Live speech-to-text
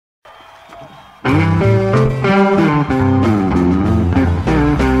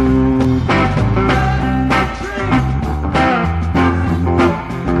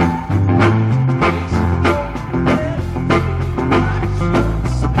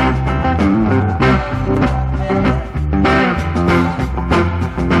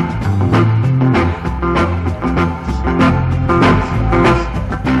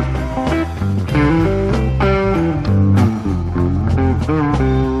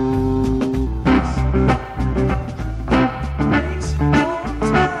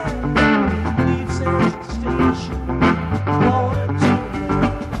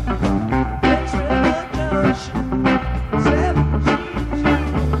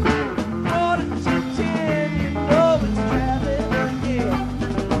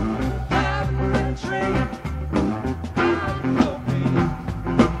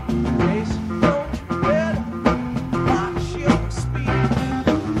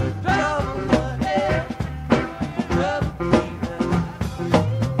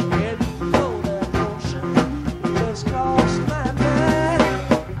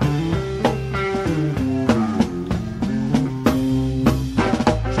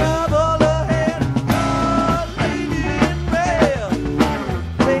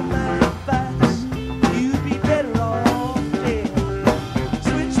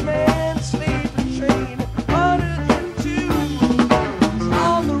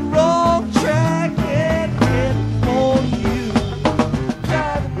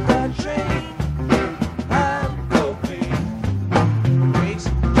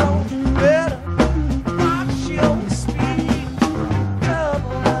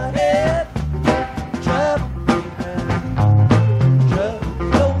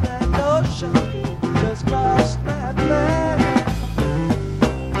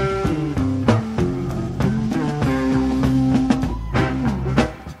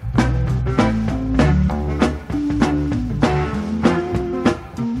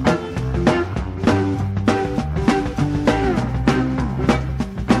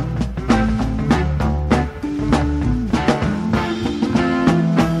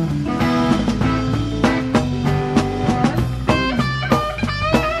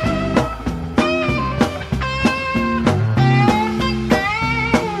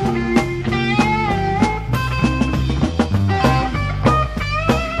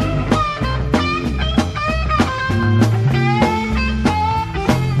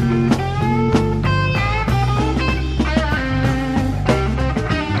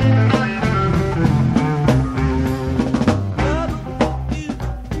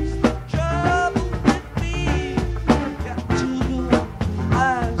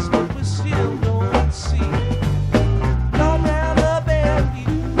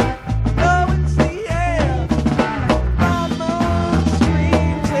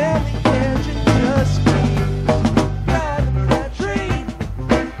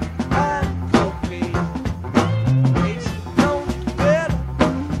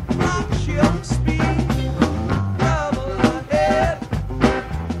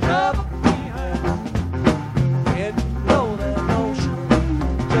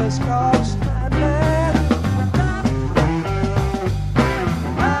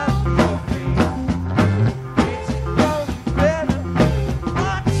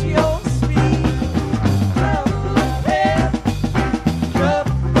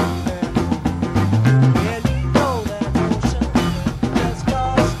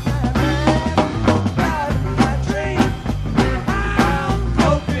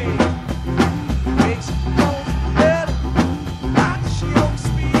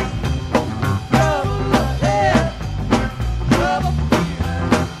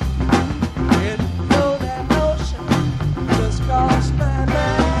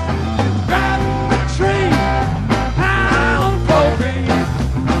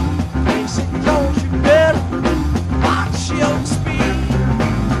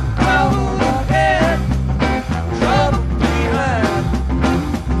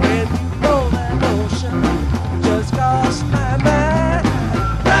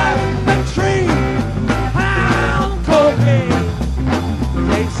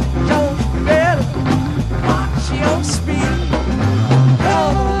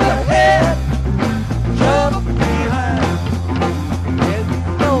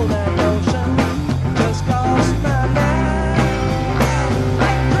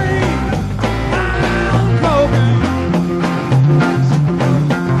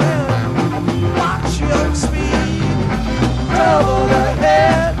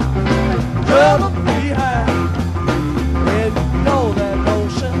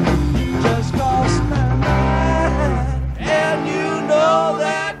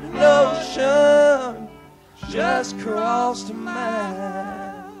just crossed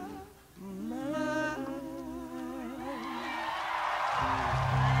my mind.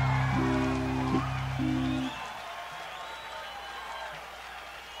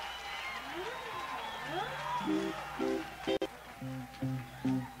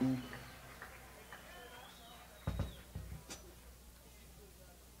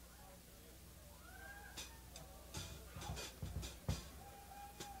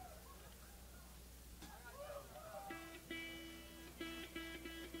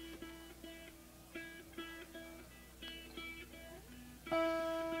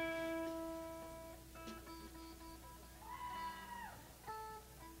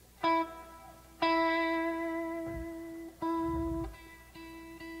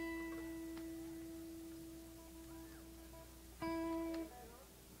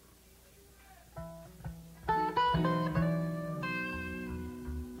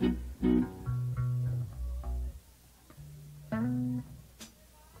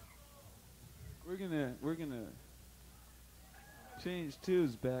 We're gonna change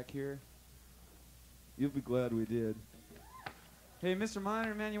tunes back here. You'll be glad we did. Hey, Mr.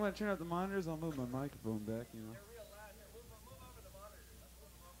 Monitor, man, you want to turn up the monitors? I'll move my microphone back, you know. They're real loud. Here, move over the monitors. I'll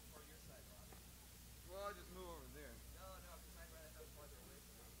move them over for your side, Bob. Well, I'll just move over there. No, because I'd rather have farther away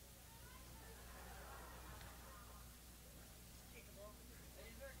from me. Kick them over.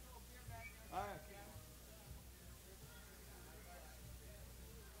 Hey, is there a cold beer back there? All right.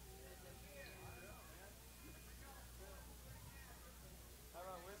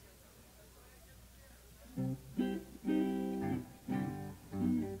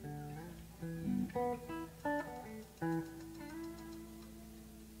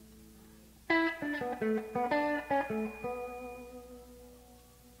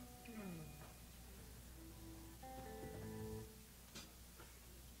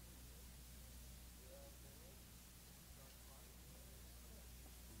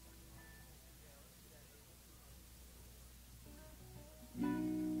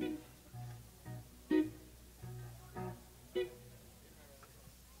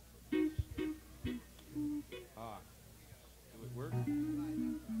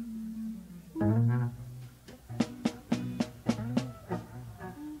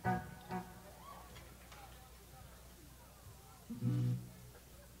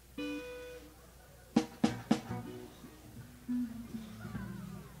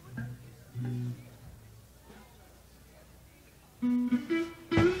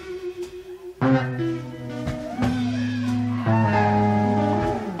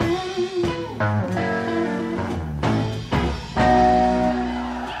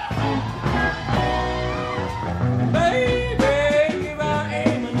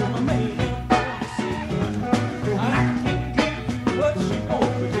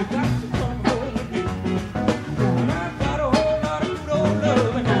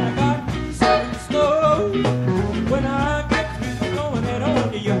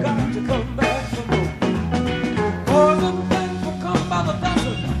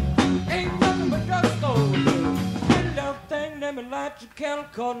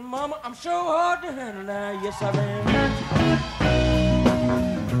 Mama, I'm so hard to handle now, yes I am.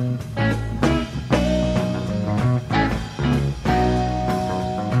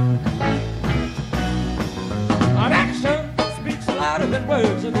 An action speaks louder than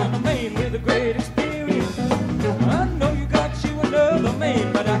words, and I'm a man with a great experience. I know you got you another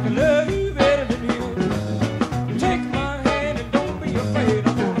man, but I can love you better than you. Take my hand and don't be afraid.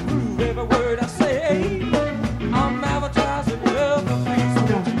 I'm gonna prove every word I say. I'm advertising love for free, so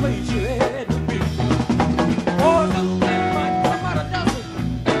won't you place your head with me? Oh, nothing might come out of nothing.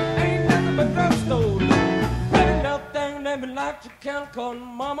 Ain't nothing but drugstore. Pretty little thing that me like you can't call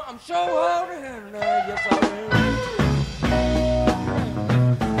mama. I'm so hard to handle now, yes I am.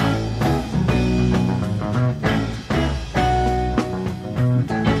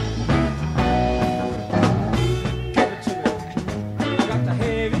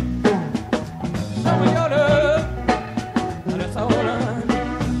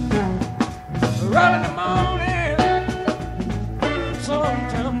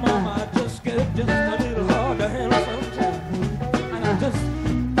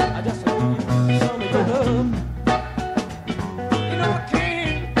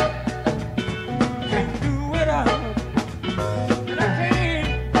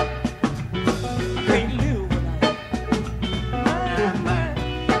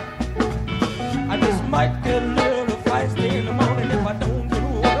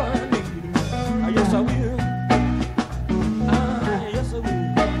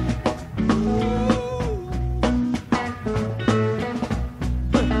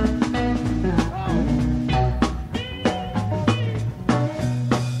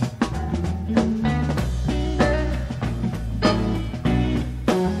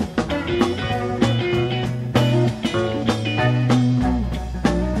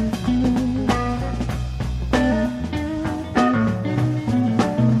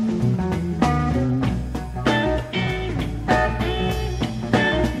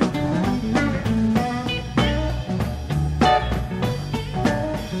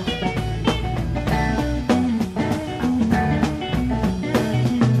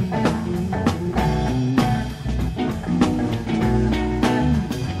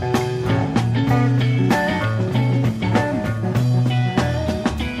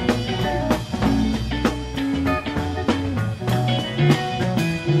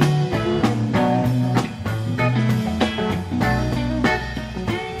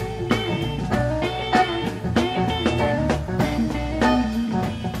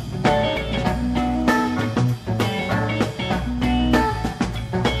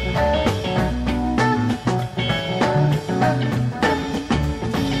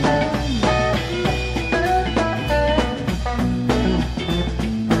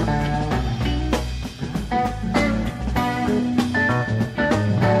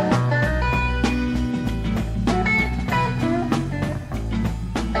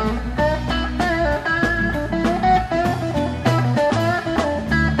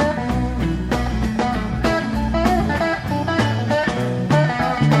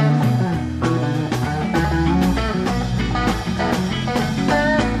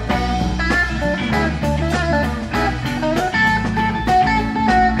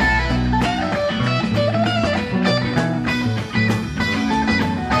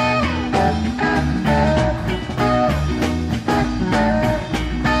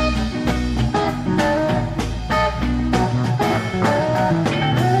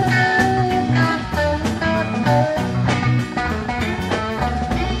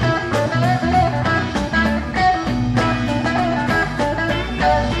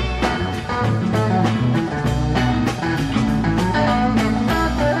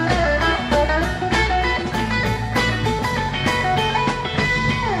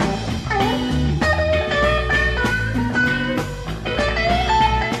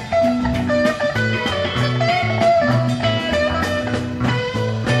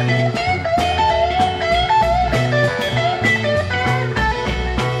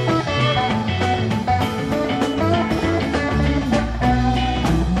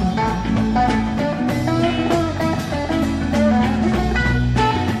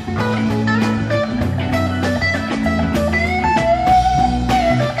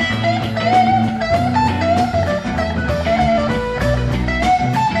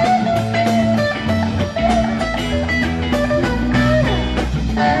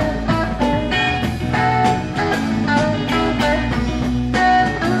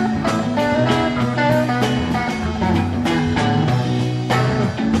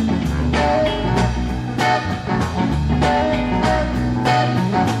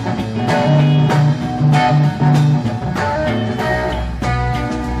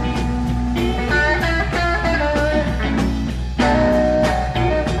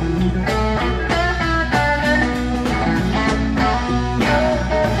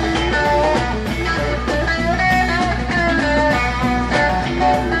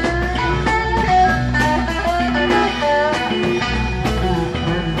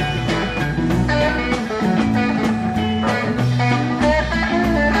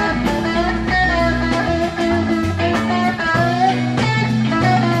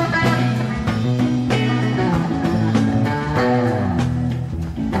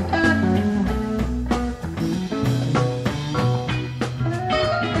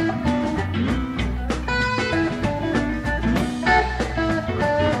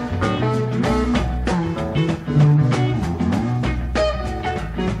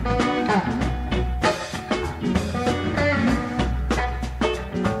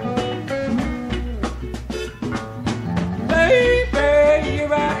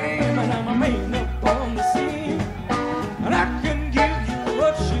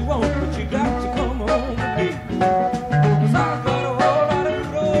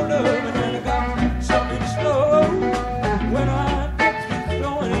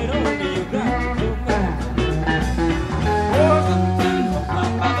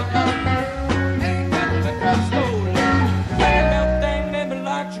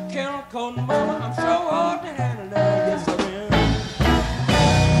 down, 'cause mama, I'm so hard to handle. Yes, I will.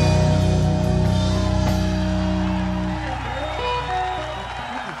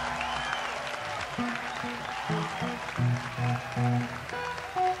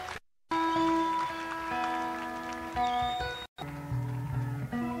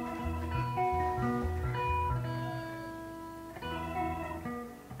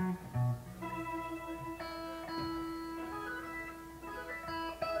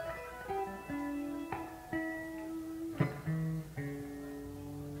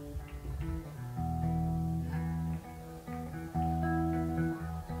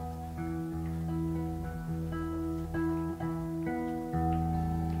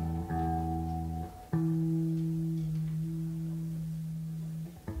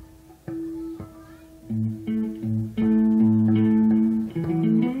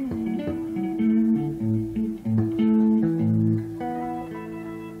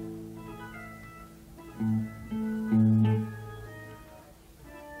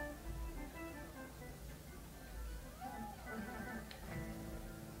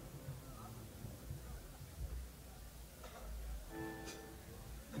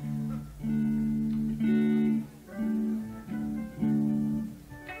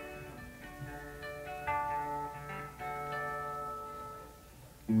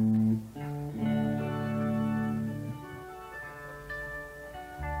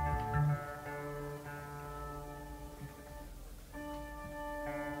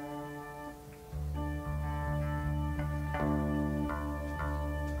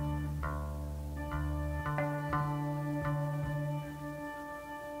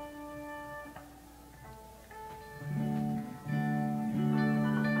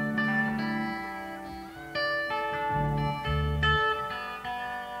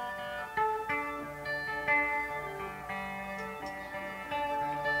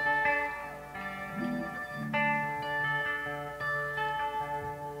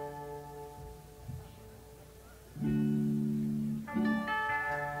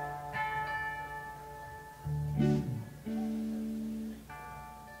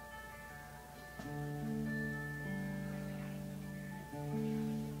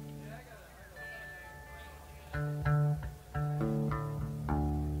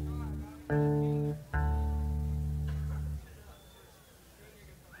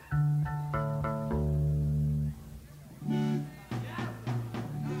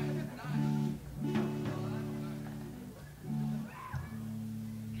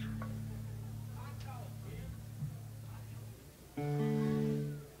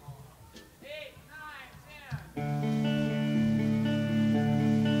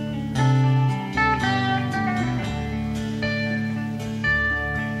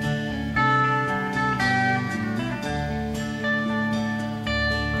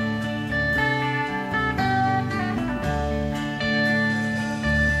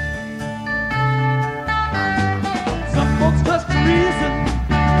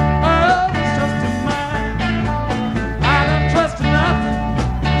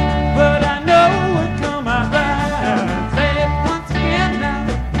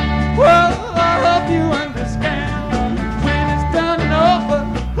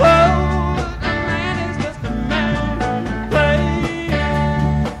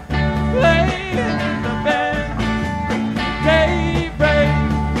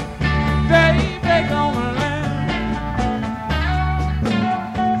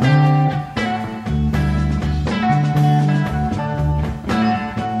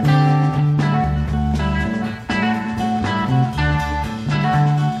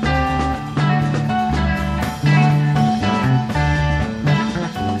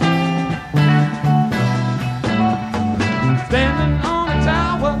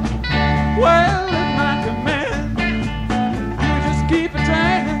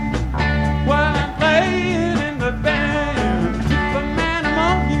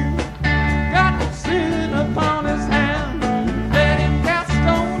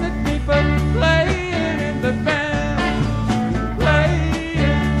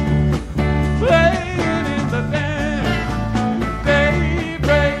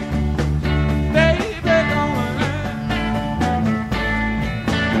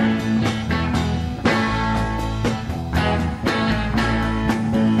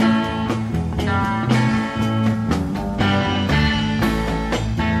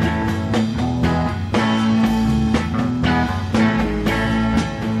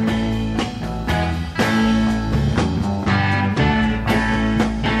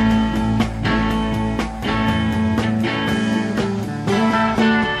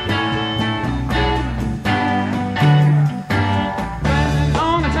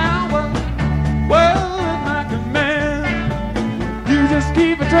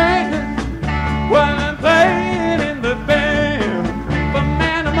 a drinking while I'm playing in the band. But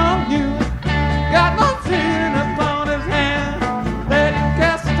man among you got no sin upon his hand. Let him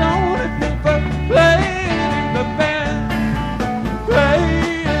cast a stone at me for playing in the band.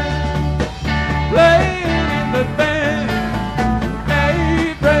 Playing in the band.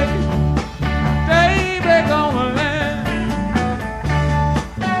 Daybreak on the land.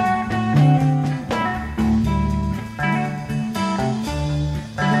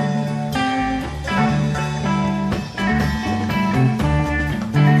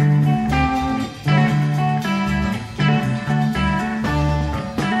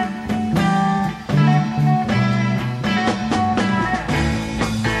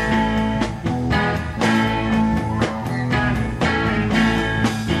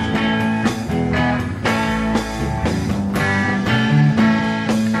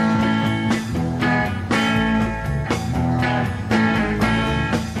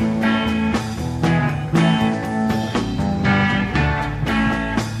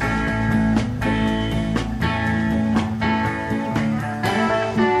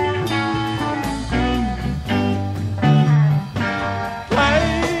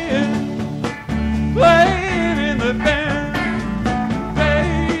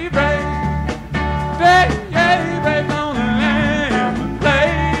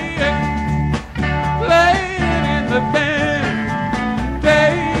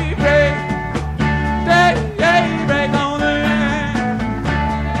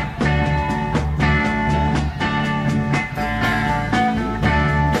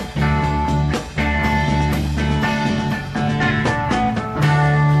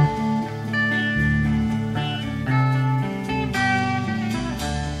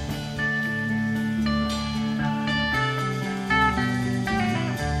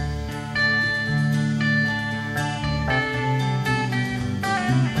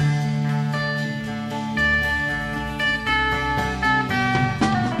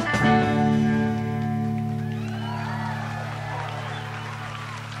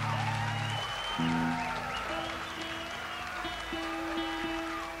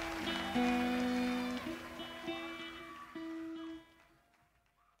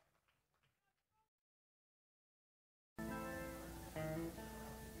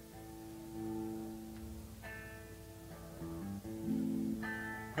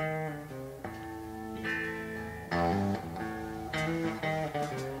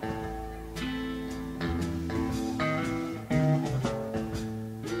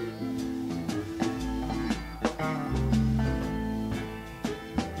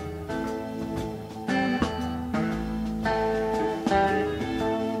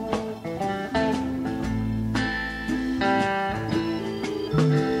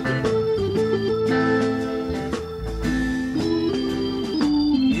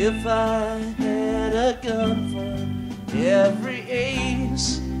 If I had a gun for every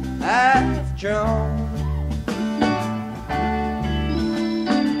ace I've drawn,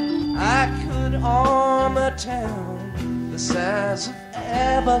 I could arm a town the size of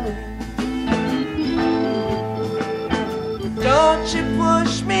Abilene. Don't you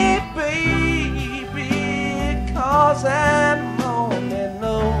push me, baby, 'cause I'm on and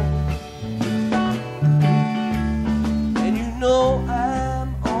low, and you know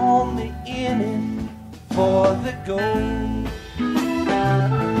I'm only in it for the gold.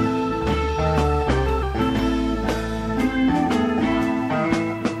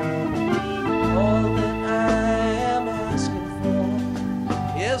 All that I am asking for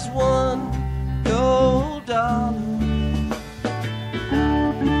is one gold dollar,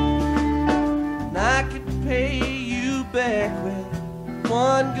 and I could pay you back with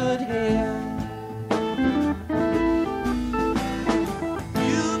one good hand.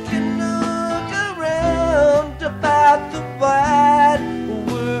 About the wide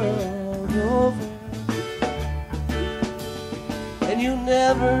world over, and you'll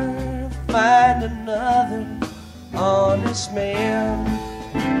never find another honest man.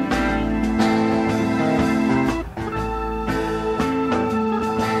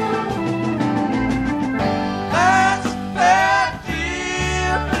 That's a bad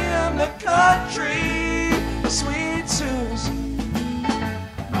deal in the country, sweet Susan.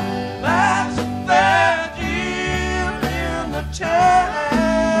 That's a bad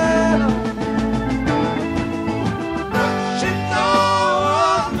town. But you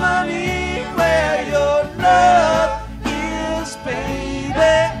know money where your love is paid.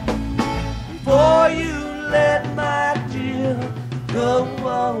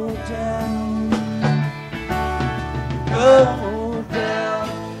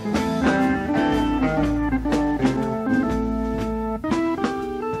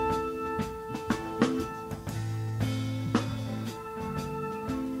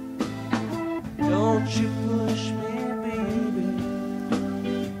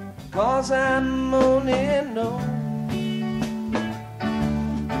 'cause I'm only known.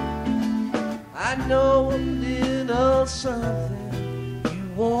 I know a little something you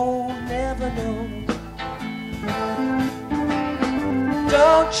won't never know.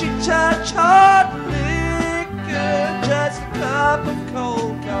 Don't you touch hard liquor, just a cup of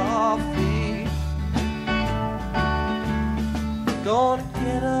cold coffee. Gonna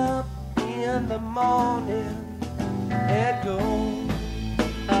get up in the morning and go.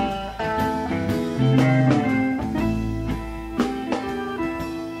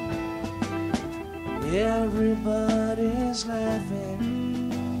 Everybody's laughing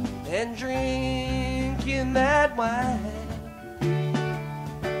and drinking that wine.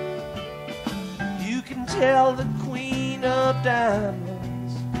 You can tell the queen of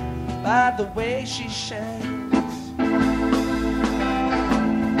diamonds by the way she shines.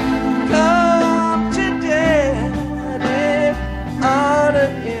 Come to daddy on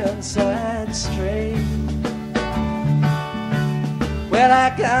an inside straight. Well, I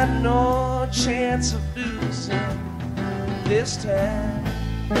got no chance of losing this time.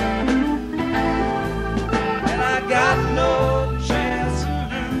 And I got no chance of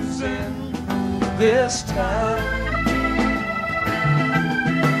losing this time.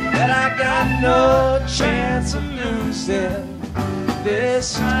 And I got no chance of losing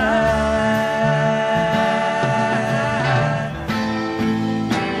this time.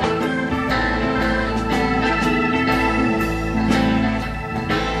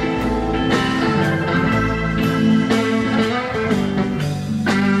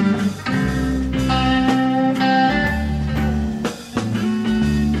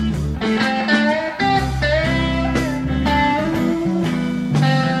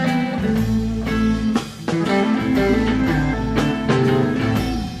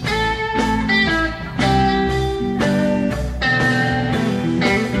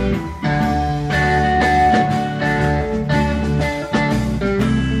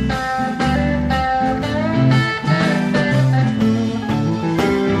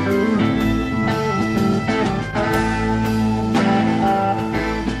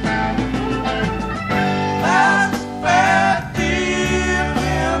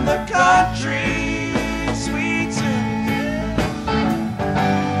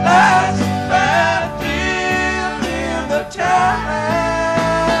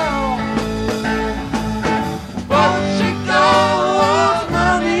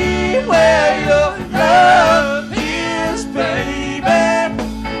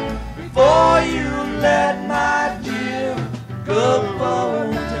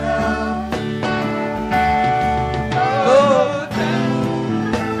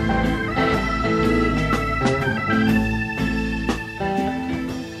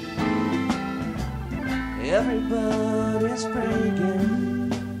 Everybody's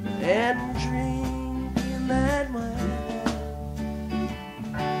breaking and drinking that wine.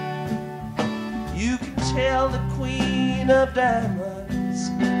 You can tell the queen of diamonds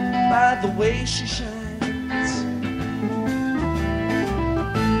by the way she shines.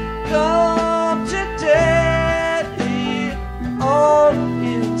 Come to daddy on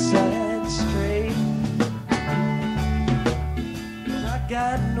inside straight. And I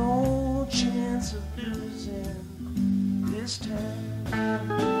got no chance of losing this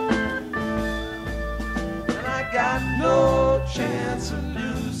time. And I got no chance of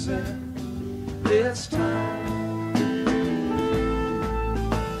losing this time.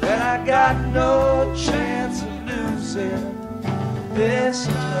 And I got no chance of losing this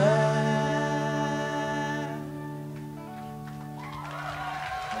time.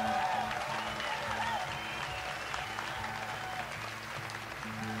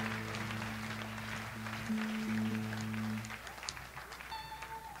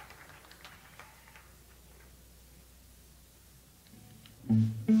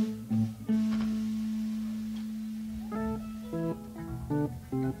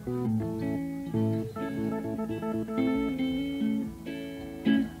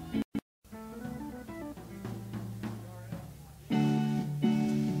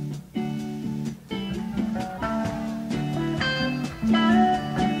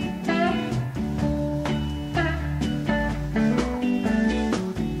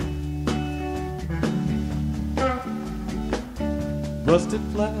 Busted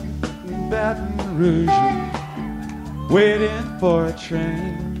flat in Baton Rouge, waiting for a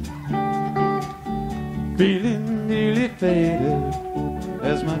train, feeling nearly faded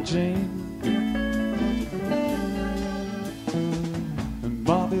as my Jane. And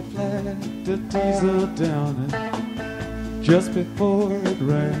Bobby flagged a diesel down it just before it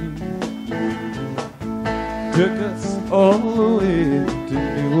rained, took us all the way to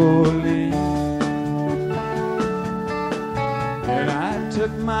New Orleans.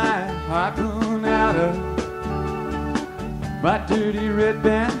 sweater, my dirty red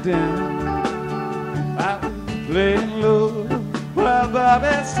bandana. I was playing low while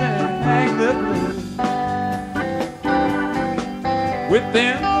Bobby sang the blues. With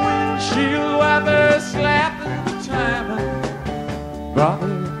them windshield wipers slapping the time,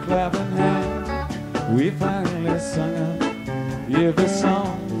 Bobby clapping hands, we finally sung out every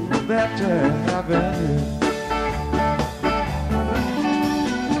song that I've heard.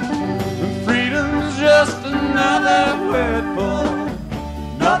 Freedom's just another word for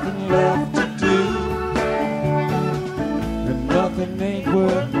nothing left to do, and nothing ain't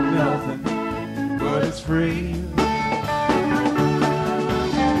worth nothing, but it's free.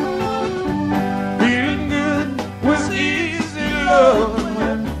 Feeling good was easy love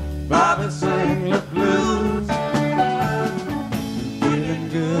when Bobby sang the blues. Feeling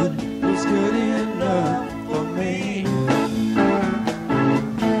good was good enough for me.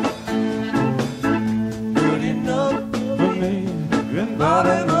 Good enough for me and Bobby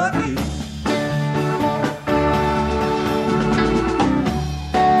McGee.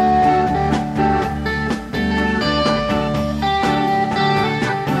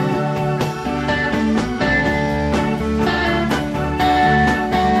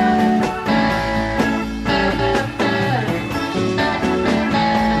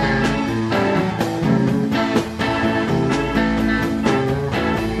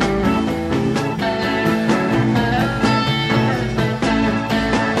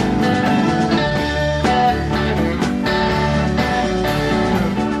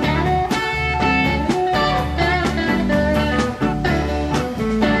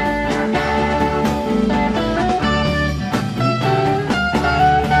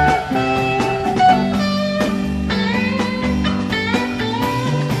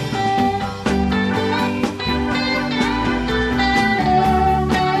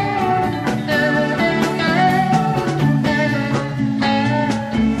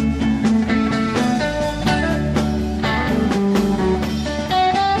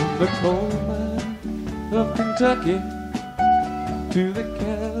 Kentucky to the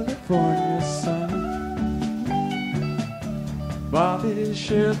California sun. Bobby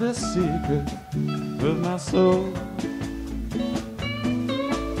shared the secret with my soul,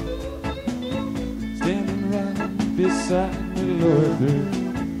 standing right beside me, Lord, through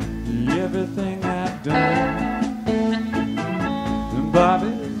everything I've done. And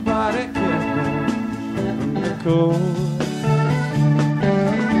Bobby's body kept me from the cold.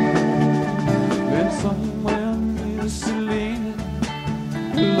 Then somewhere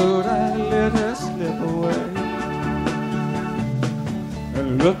Lord, I let her slip away, and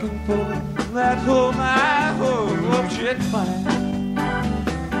looking for that home I hope she'd find.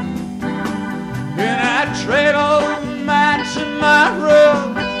 And I'd trade all the match in my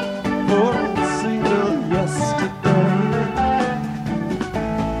room for a single yesterday,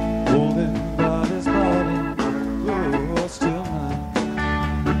 holding Bobby's body, oh, still mine.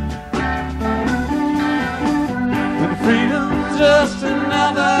 And freedom's just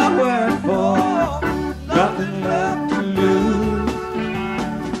another word for nothing left to lose.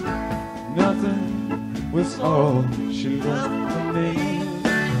 Nothing was all she left for me.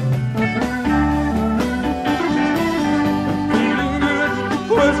 Feeling good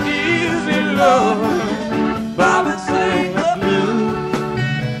was easy love. Bobby sang the blues.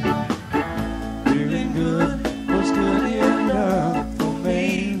 Feeling good was good enough for me.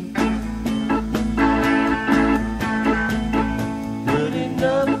 Good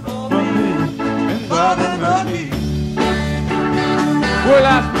enough for me and Bobby McGee. Well, I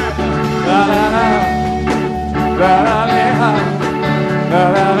la la la la la la la la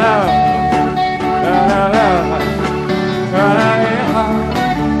la la la la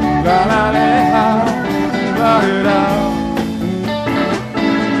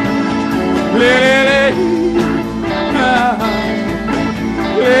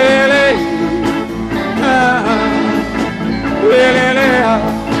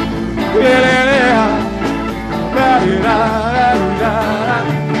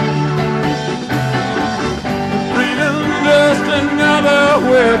Freedom's just another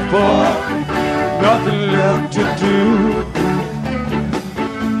word for nothing left to do.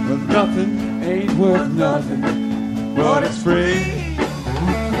 But nothing ain't worth nothing, but it's free.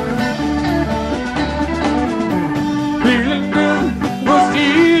 Feeling good was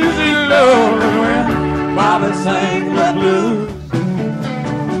easy love when Bobby sang the blues.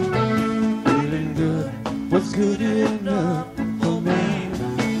 Feeling good was good enough for me.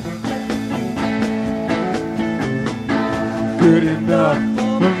 Good enough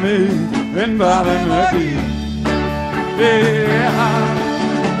for me and Bobby McGee. Yeah.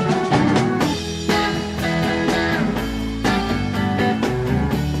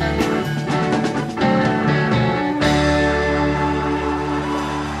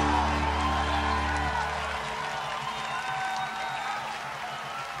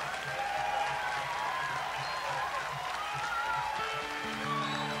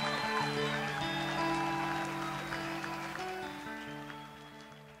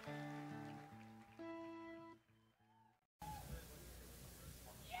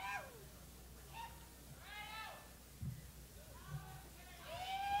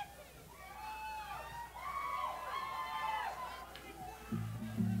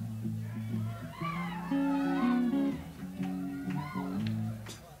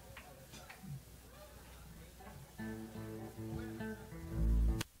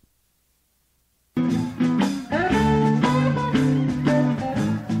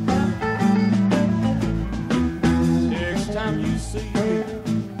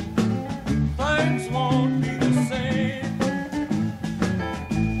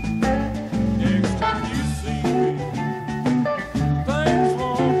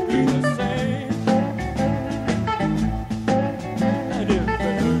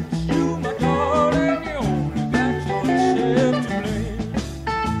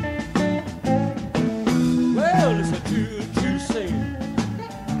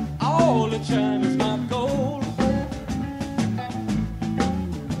 that shines not gold.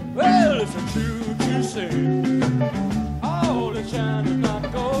 Well, it's a true to say, all that shines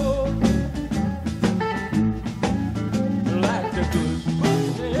not gold. Like the good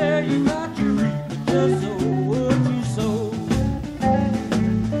book say, you got to reap just so what you sow.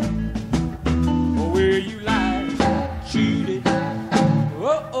 Where you lied, cheated,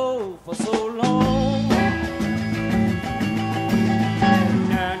 oh, for so long.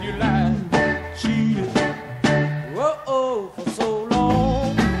 Now you lied, cheated, oh, for so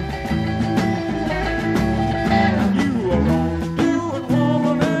long. You are wrong, doing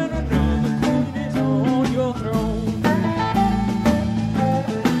woman, and another queen is on your throne.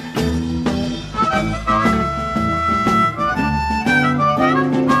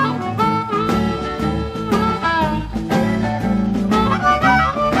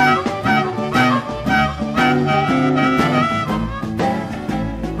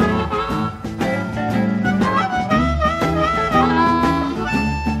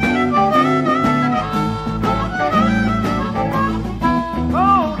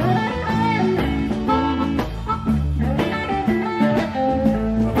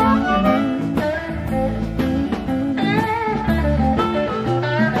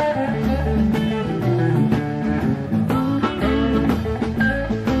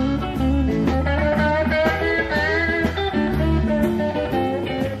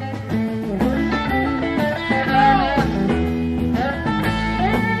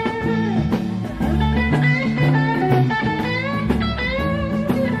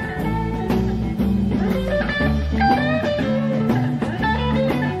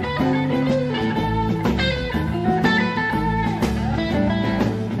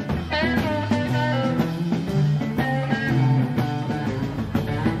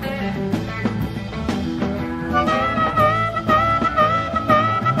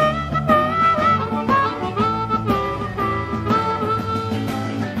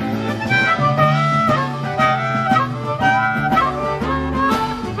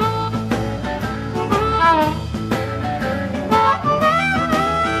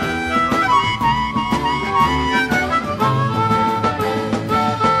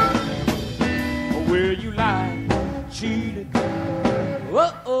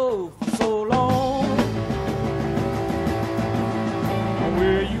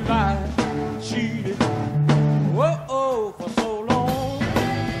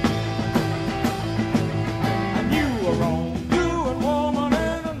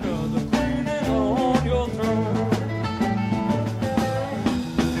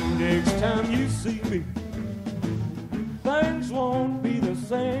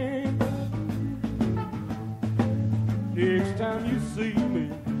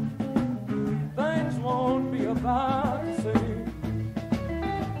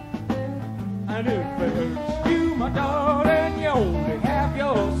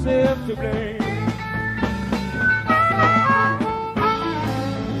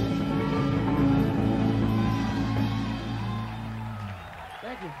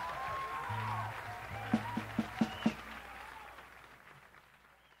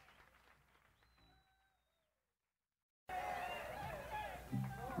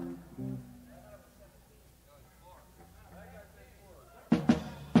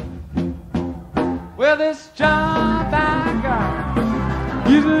 Well, this job I got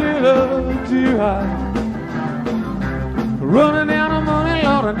is a little too high. Running out of money,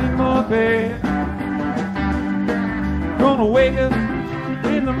 Lord, I need more pay. Gonna wake up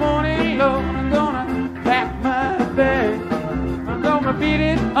in the morning, Lord, I'm gonna pack my bag. I'm gonna beat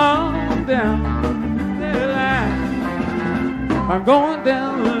it on down the line. I'm going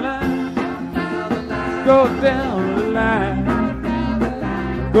down the line, go down the line,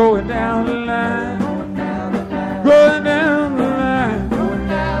 going down the line. Going down the line, going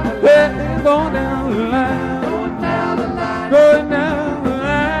down the line, going down the line, going down the line, going down the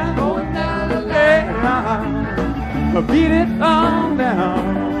line, going down the line. I beat it on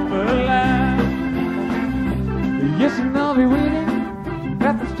down the line. Yes, and I'll be waiting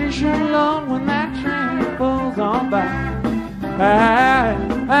at the station long when that train pulls on by.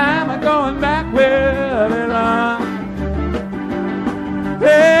 I'm going back where I belong.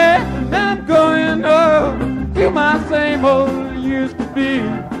 Hey, and I'm going home to my same old used to be.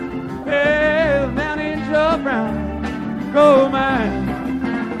 Hey, down in Joe Brown, gold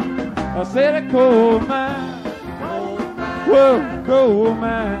mine. I said a coal mine. Whoa, gold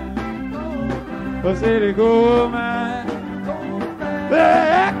mine. I said a gold mine.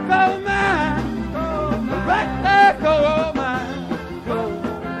 That gold mine. Right there, gold mine.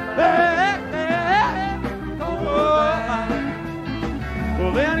 That gold mine.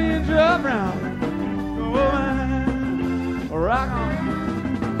 Well, then you jump around. Go on, rock on.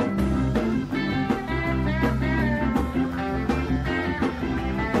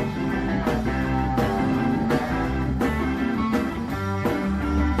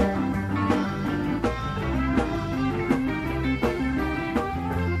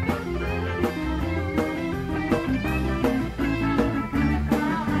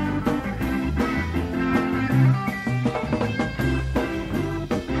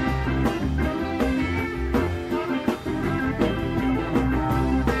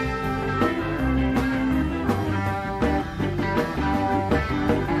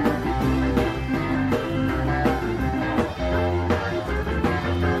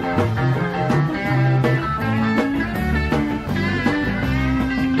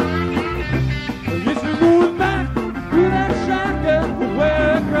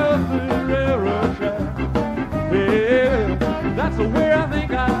 That's the way I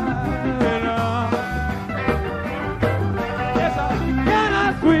think I belong. Yes, I got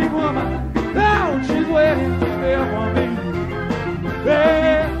a sweet woman. Oh, she's waiting there for me.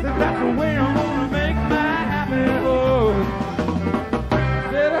 Yes, that's the way I'm gonna make my happy home.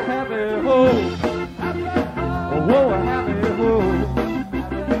 Said a happy home. Oh, whoa, a happy home.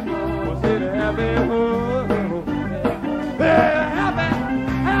 Oh, said a happy home. Yeah, happy,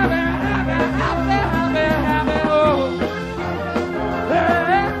 happy, happy, happy, happy, happy home.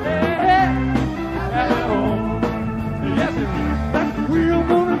 Yeah.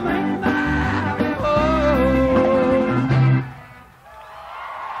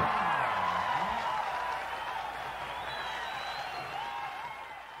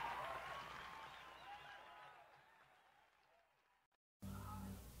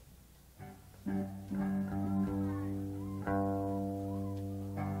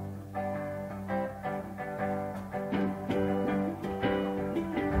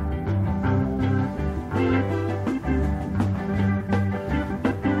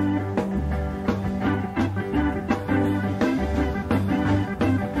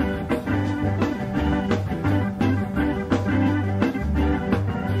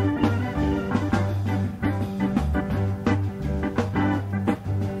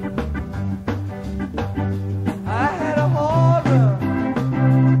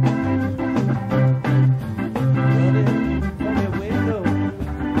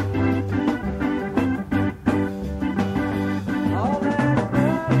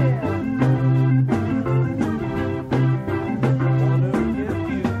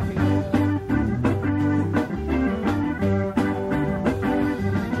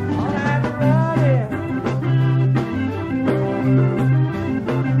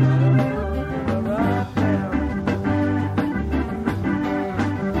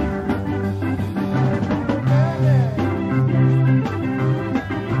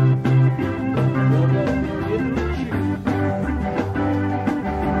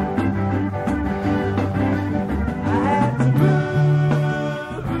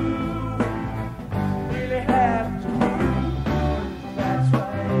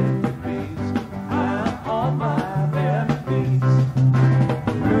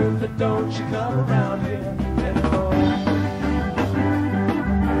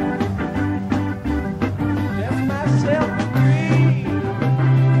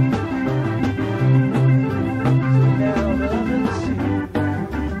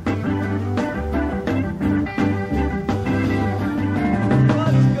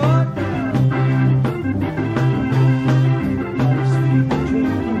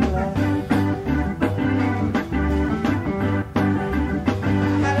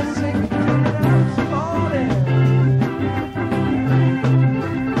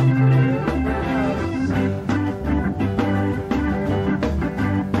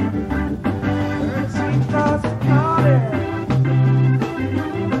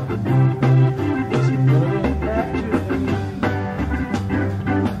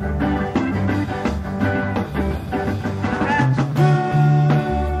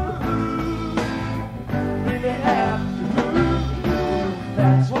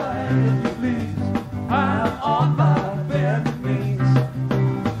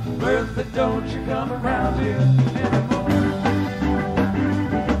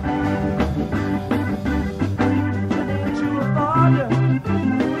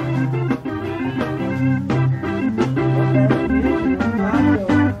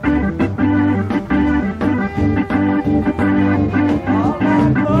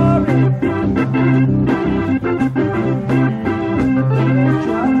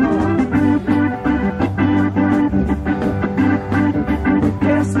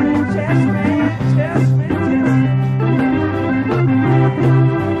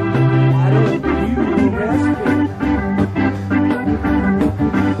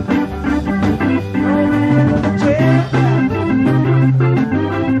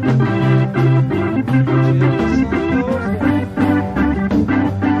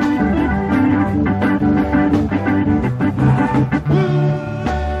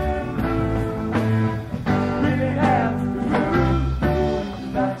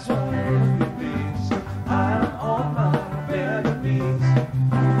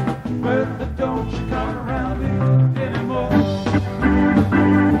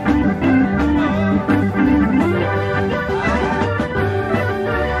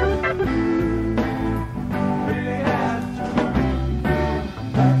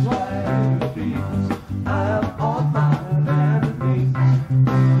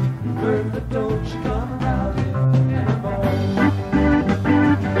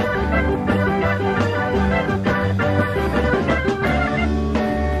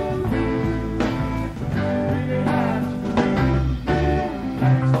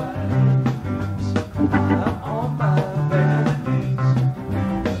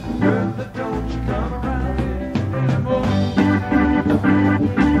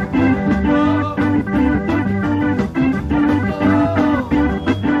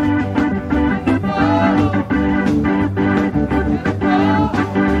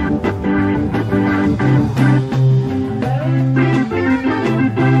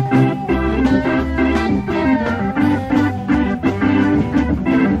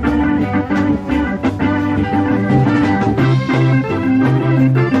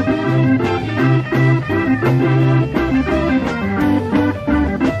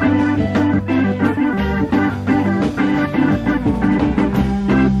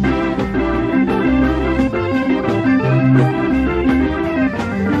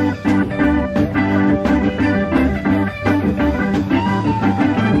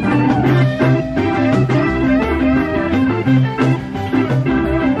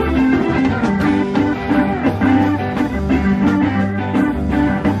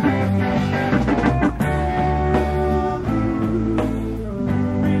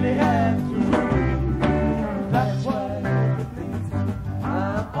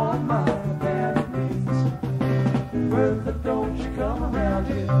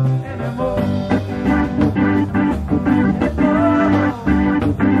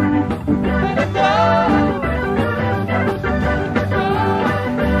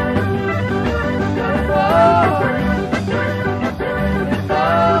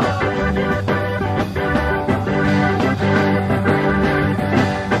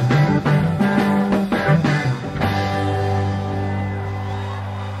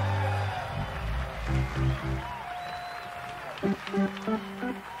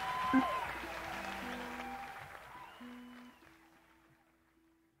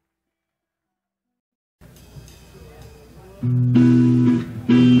 Me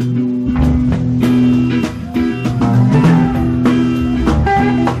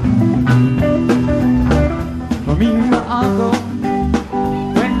and my uncle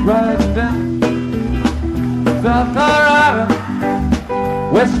went riding down South Colorado,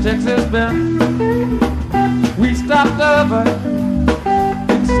 West Texas Bend. We stopped over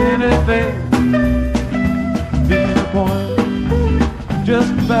in Santa Fe, Being Point,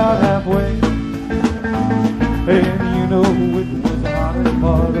 just about halfway. And you know it was the hottest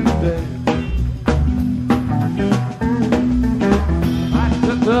part of the day. I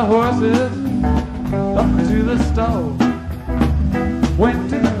took the horses up to the stove, went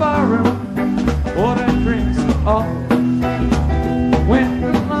to the bar room, ordered drinks all. Went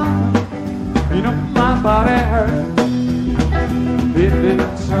to mama, you know my body hurt. It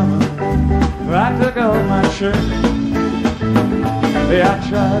didn't summer, I took off my shirt. Yeah, I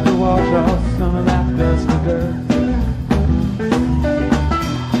tried to wash off some of that dust and dirt.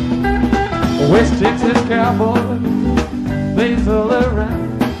 West Texas cowboys, they fell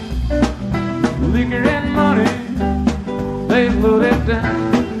around. Liquor and money, they loaded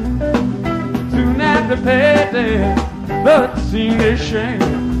down. Soon after payday, but it seemed a shame.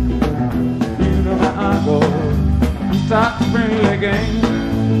 You know my uncle, he started to bring the game.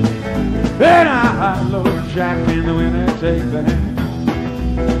 Then I load Jack in the winter, take the hand.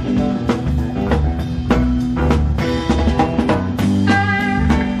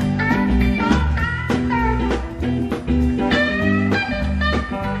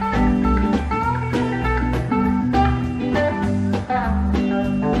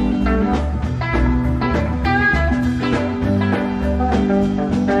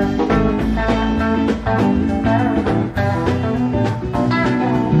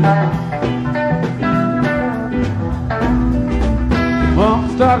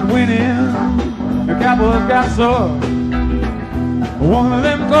 Started winning, the Cowboys got sore. One of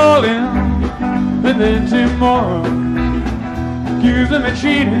them called him, and then two more. Accused him of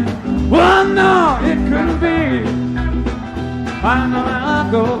cheating, well no, it couldn't be. I know my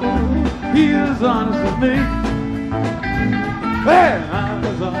uncle, he was honest with me. Hey, I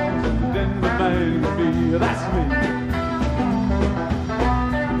was honest, and then the man with me, that's me.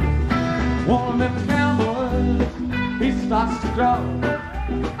 One of them cowboys, he starts to draw.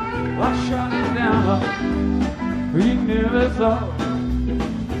 I shot him down, he never saw.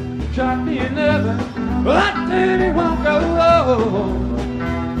 Shot me another, well I tell he won't go.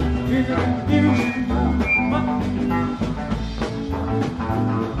 He's gonna give me my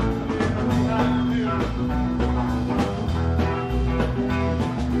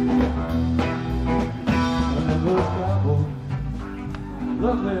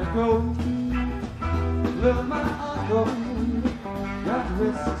love let go, love my uncle, God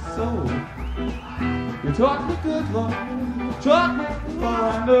rest his soul. You taught me good, Lord, taught me all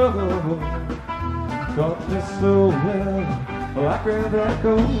I know. Taught me so well, like that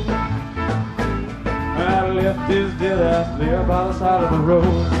gold. I left his dead ass there by the side of the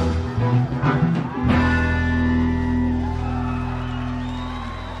road.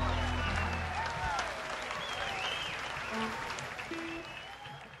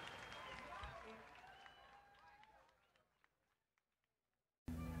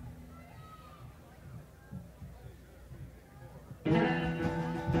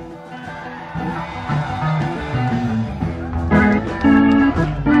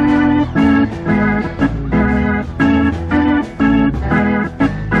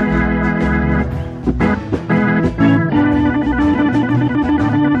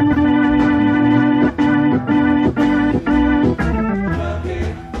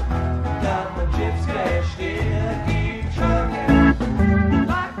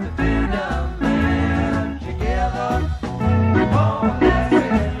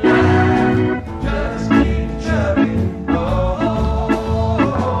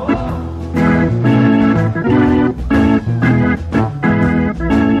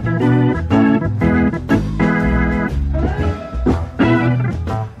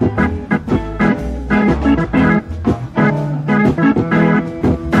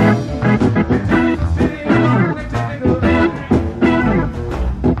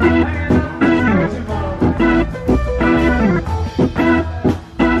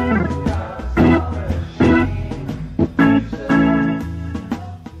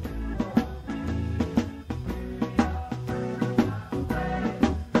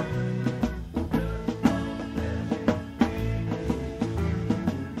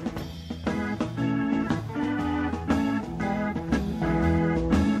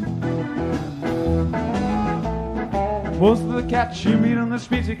 Most of the cats you meet on the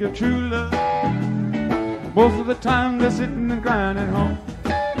streets, they give true love. Most of the time they're sitting and crying at home.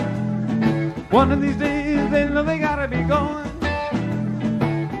 One of these days they know they gotta be going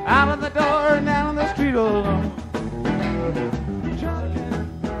out of the door and down the street alone. Truckin'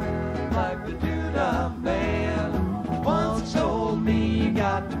 like the Goode man once told me, you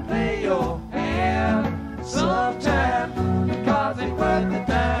got to play your hand sometime, cause it's worth the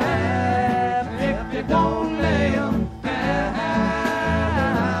time if you don't lay 'em down.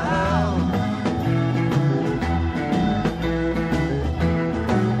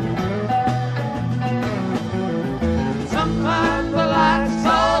 Sometimes the light's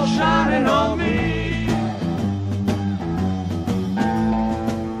all shining on me,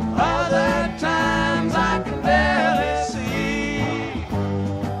 other times I can barely see.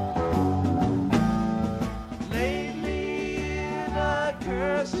 Lately it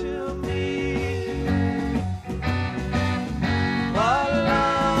occurs to me, what a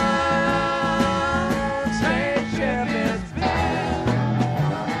long strange trip it's been.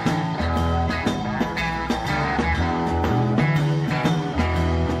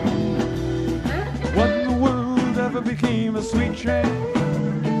 What in the world ever became a sweet train?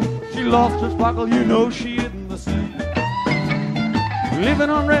 She lost her sparkle, you know she hid in the sea. Living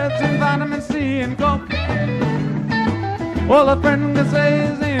on reds and vitamin C and coke. All a friend can say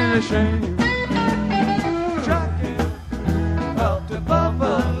is ain't a shame. Truckin' up to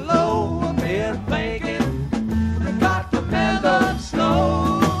Buffalo, a bit bacon, got to melt up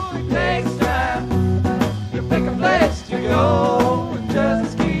snow. It takes time to pick a place to go,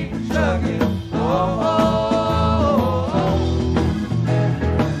 just keep truckin'.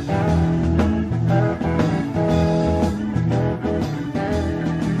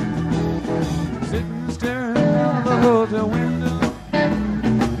 Sitting staring out of the hotel window,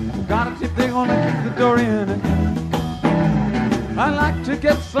 got a tip they're gonna kick the door in again. I like to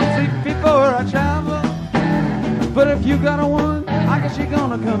get some sleep before I travel, but if you got a woman, I guess you're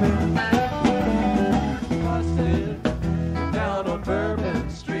gonna come in. I sit down on Bourbon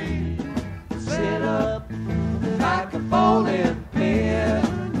Street, sit up like a bowling pin,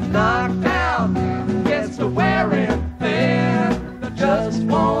 knocked out, gets to wearing thin, I just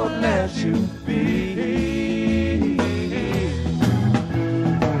won't let you be.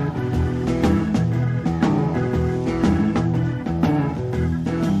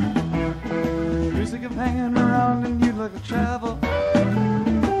 You're sick of hanging around and you'd like to travel.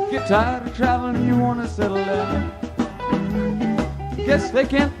 Get tired of traveling, you wanna settle down. Guess they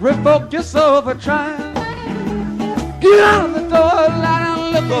can't revoke your soul for trying. Get out of the door, lie down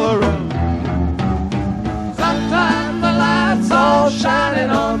and look all around. Sometimes the light's all shining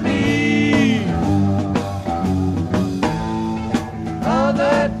on me,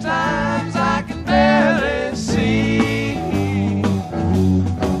 other times I can barely see.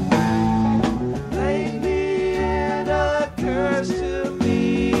 Lately it occurs to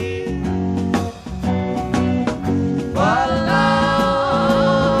me, what a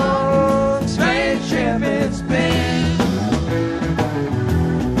long strange trip it's been.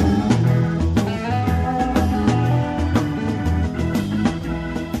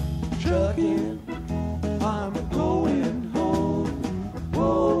 Truckin', I'm going home.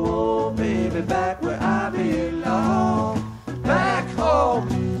 Whoa, whoa, baby, back where I belong. Back home,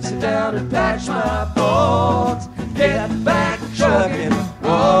 sit down and patch my bones. Get back truckin',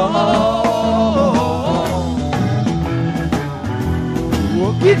 whoa.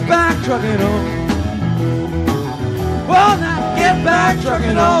 Well, get back trucking on. Well, now get back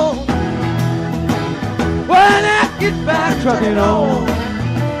truckin' on. Well, now get back trucking on.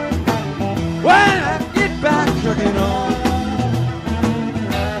 Well, now get back trucking on.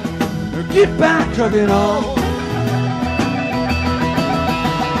 Get back trucking on.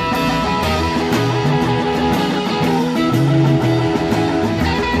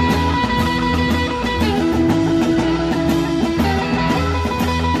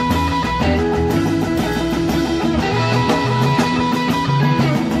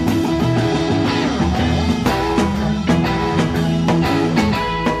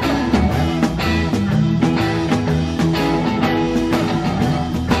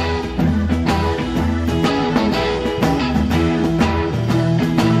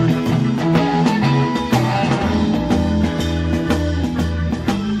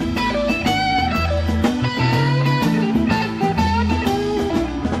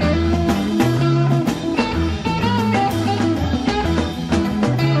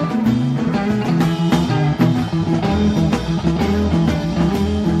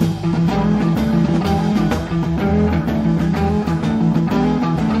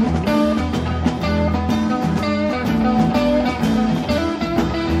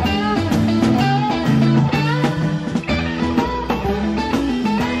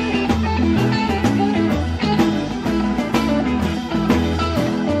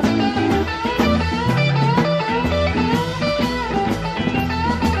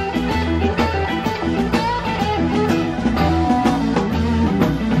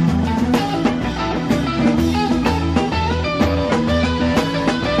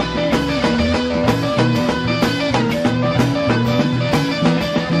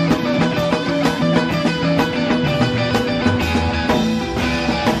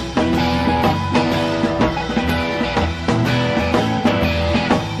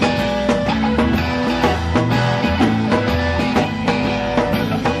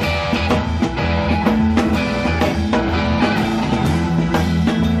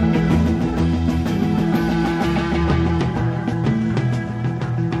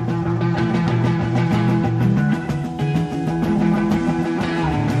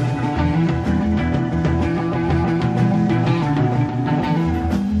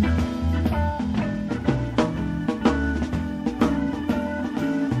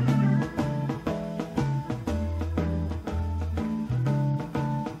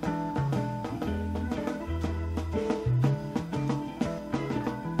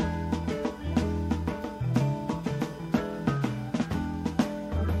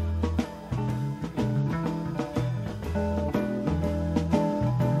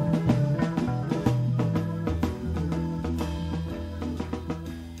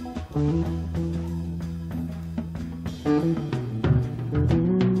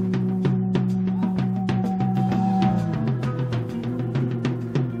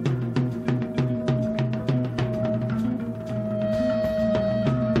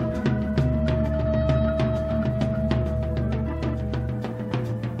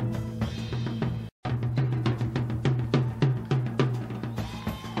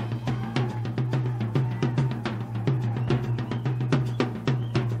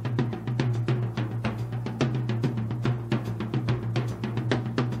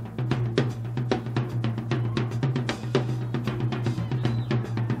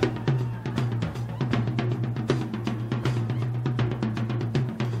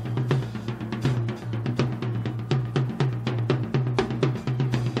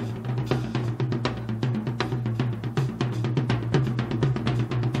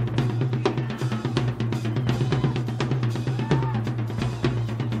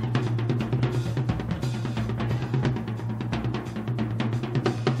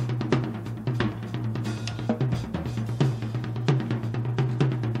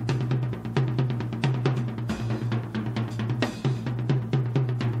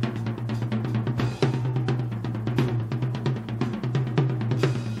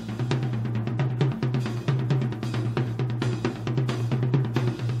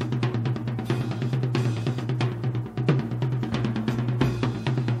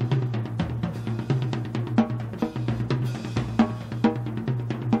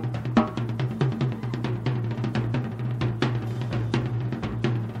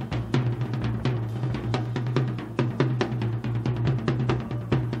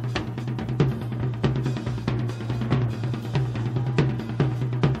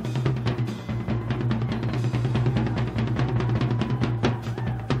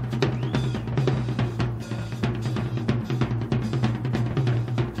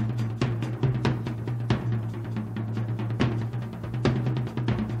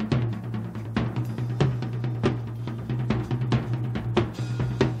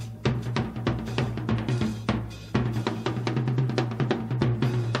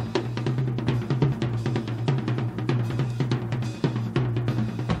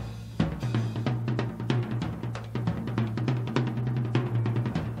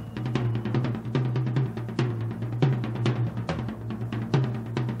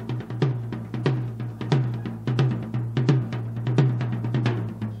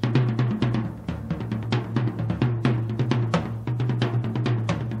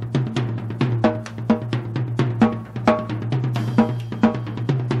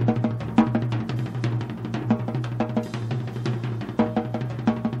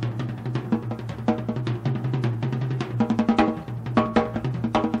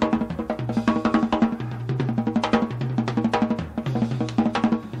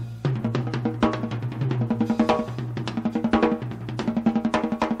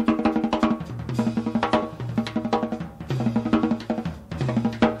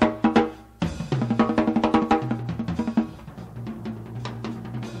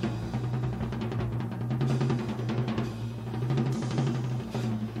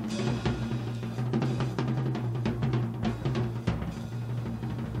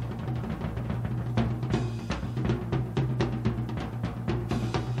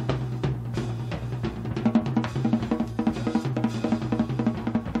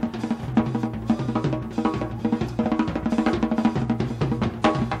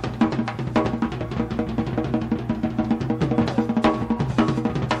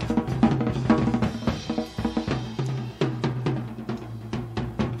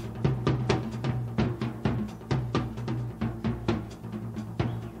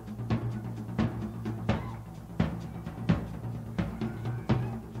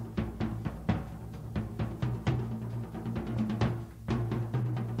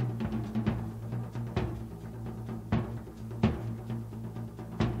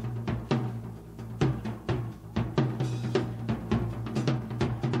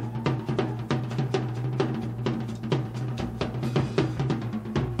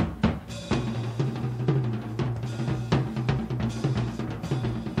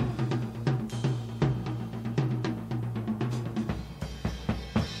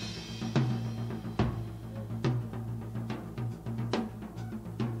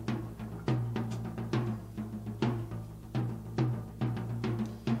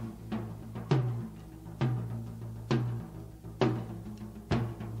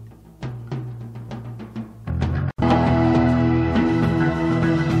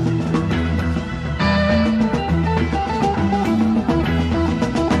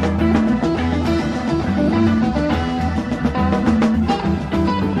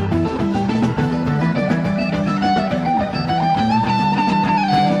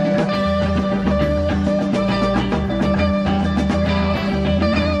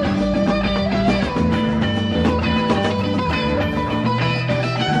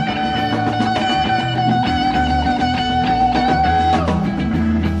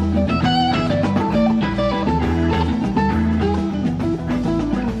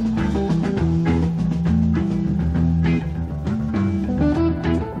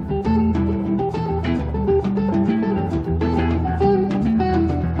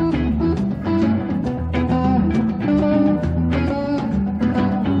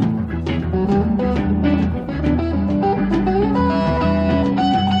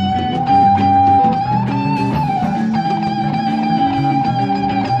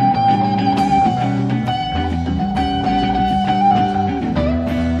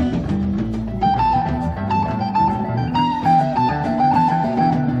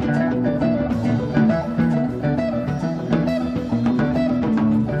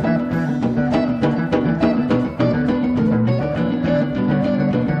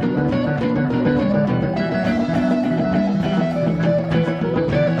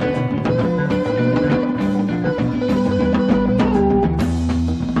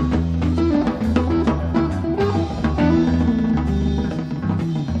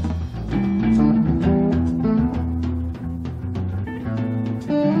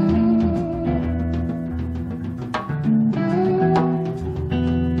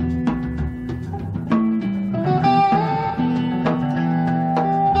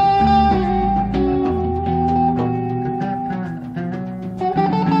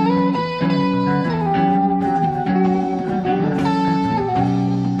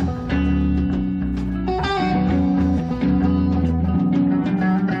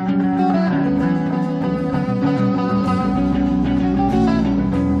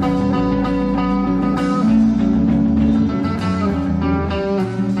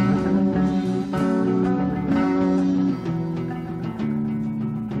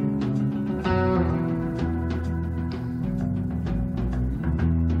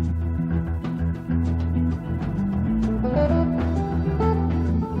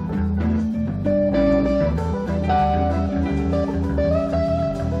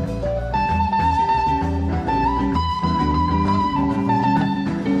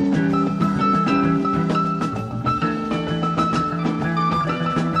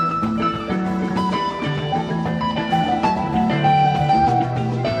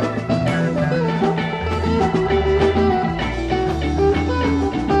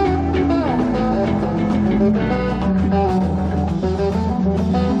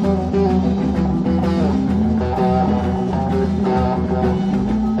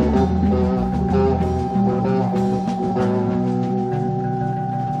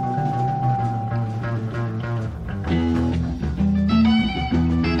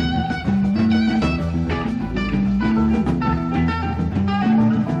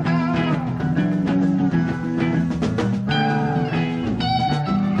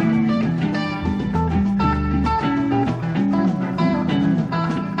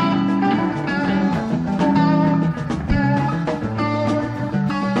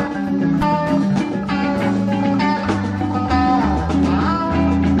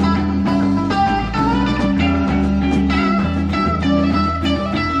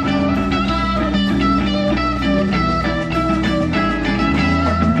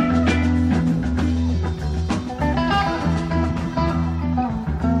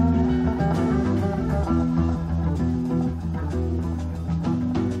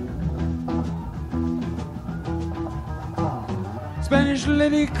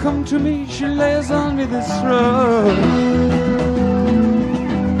 baby, come to me. She lays on me this rug.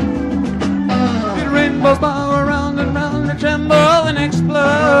 The rainbows bow around and round, they tremble and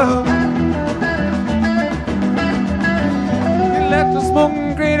explode. You left a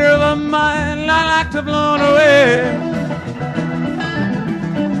smoking crater of a mind I like to blown away.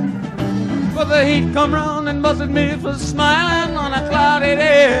 But the heat come round and busted me for smiling on a cloudy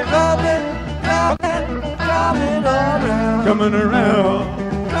day. Coming around. Coming around.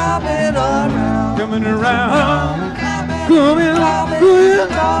 Coming around. Coming around. Coming around.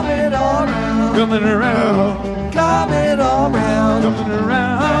 Coming around. Coming around. Coming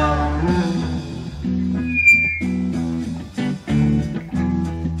around.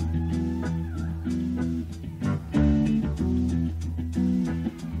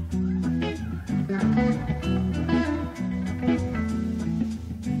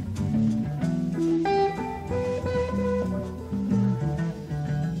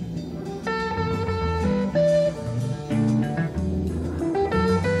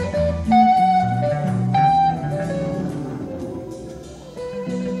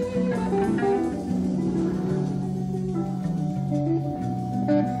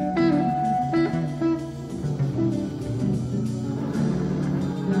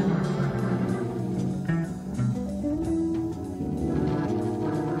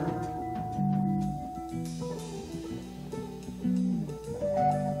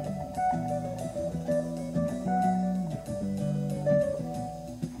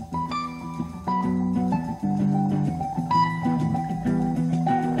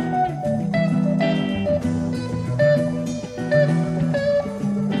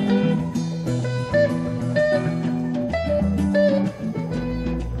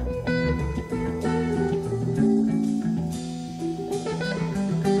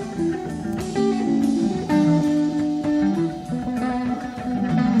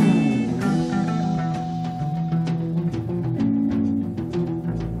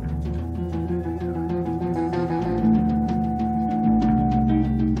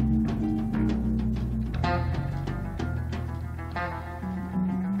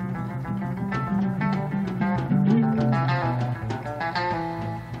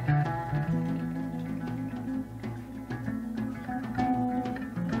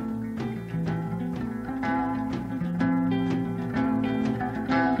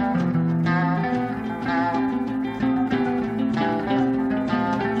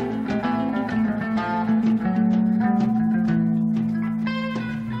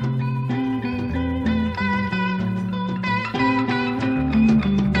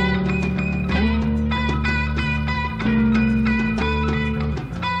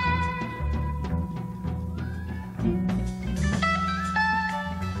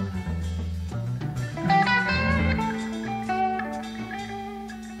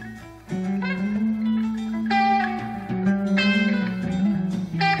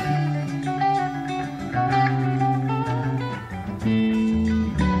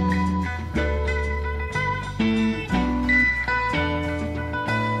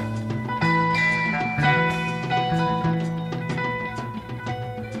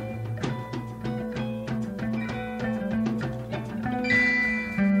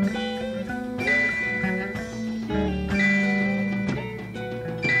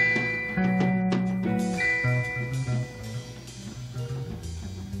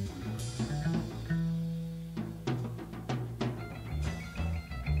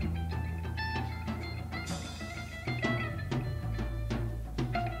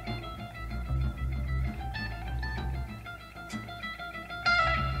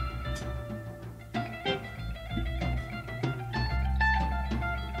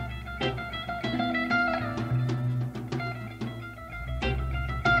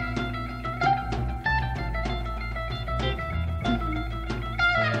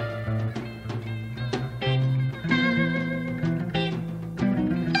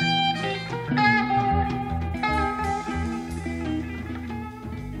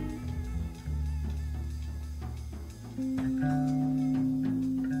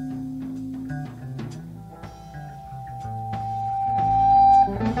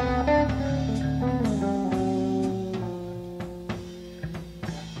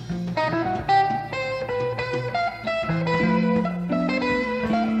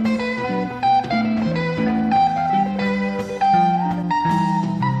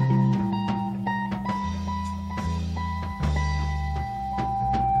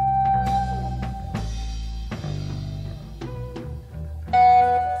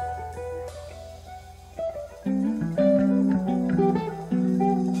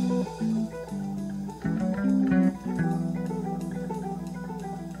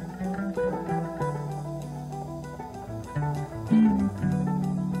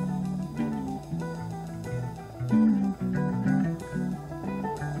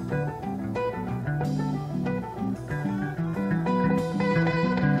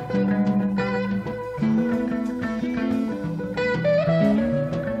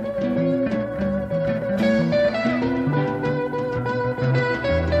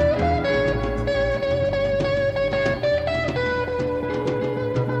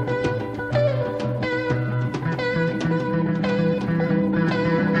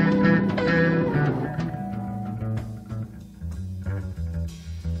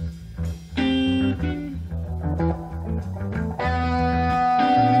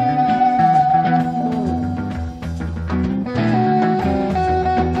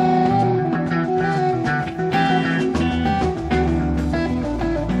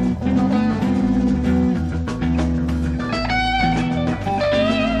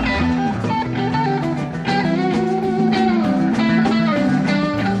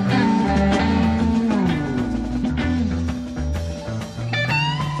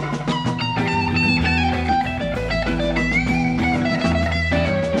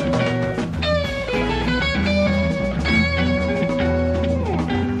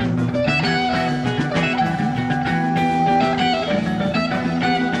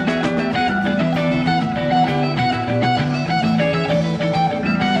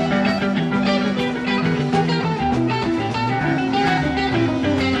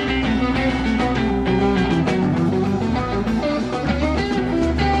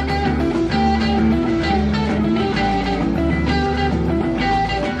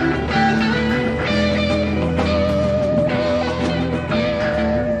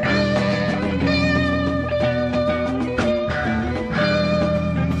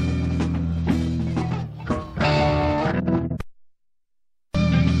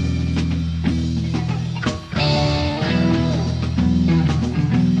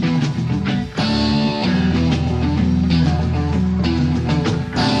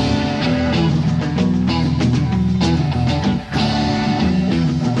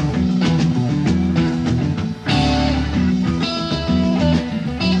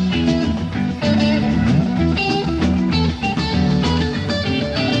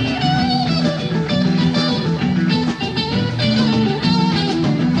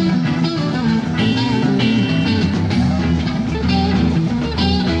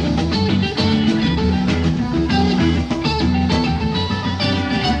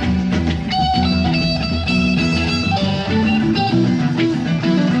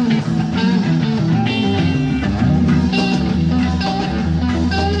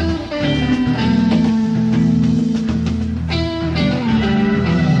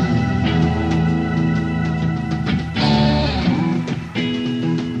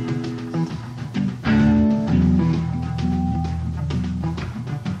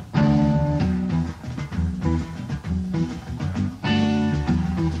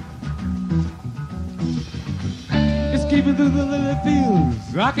 drifting through the lily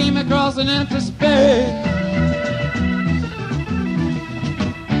fields, I came across an empty space.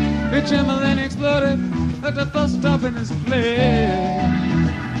 It trembled and exploded at the bus stop in its place.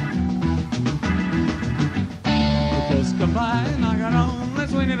 The bus come by and I got on,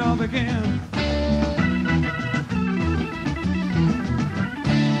 let's win it all again.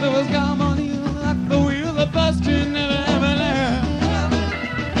 There was calm on you like the wheel, the bus train never ever left.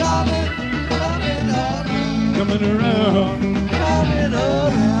 Coming around, coming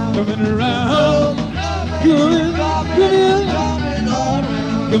around, coming around, coming around,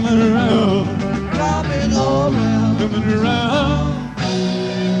 coming around, coming around.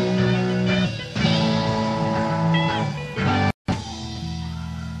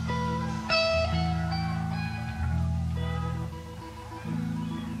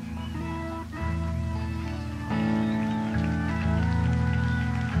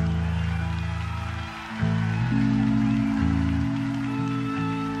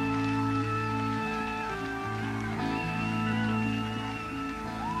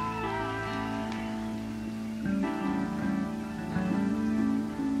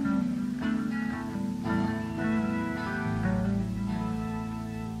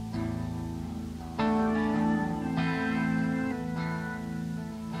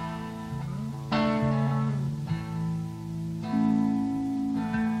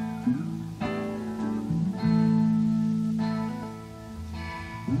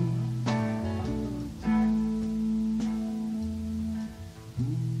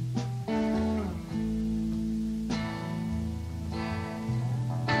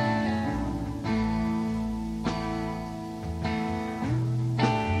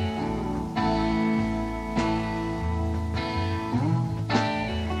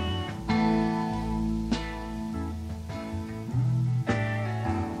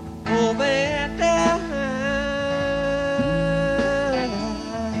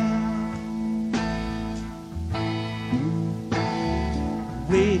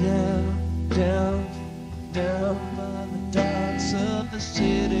 Way down, down, down by the docks of the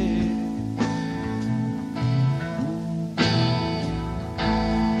city.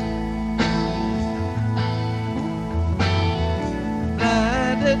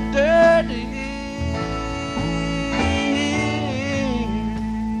 Blind and dirty,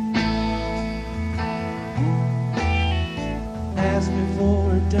 ask me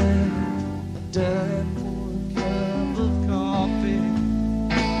for a dime for a cup of coffee.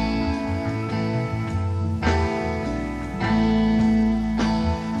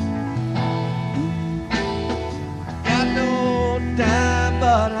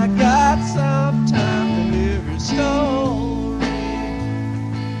 But I got some time to hear your story.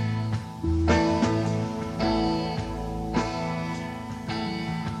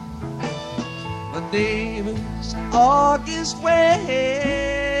 My name is August West,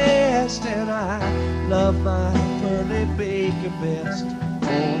 and I love my pearly bacon best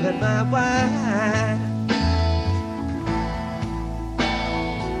more than my wine.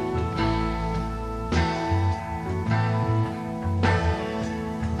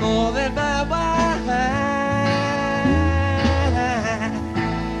 More than my wine,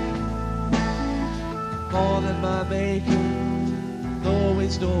 more than my bacon, though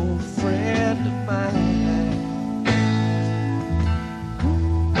he's no friend of mine.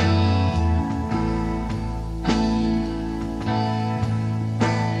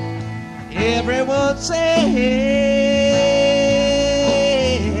 Everyone say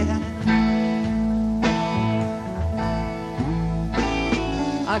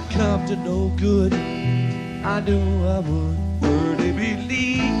I come to no good. I knew I would really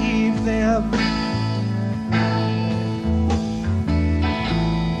believe them.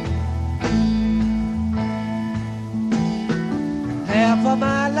 Half of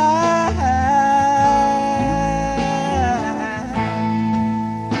my life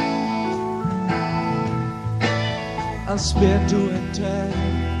I spent doing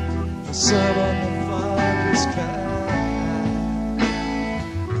time for some of the farthest kind.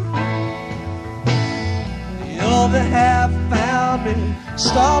 The half found me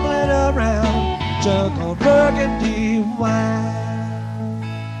stumbling around, drunk on burgundy wine.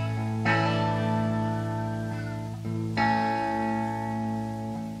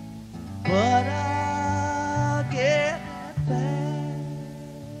 But I'll get back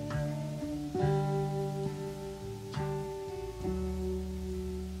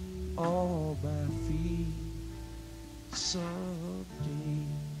on my feet someday.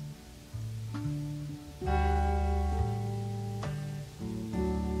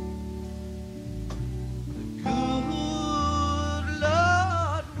 Good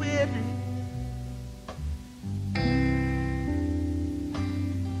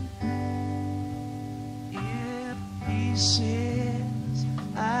faces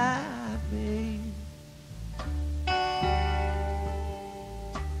I made.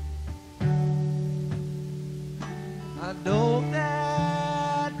 I know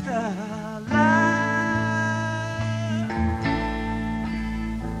that the lie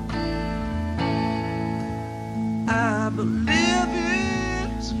I'm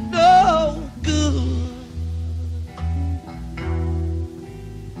living's no good.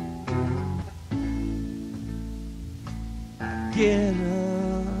 Get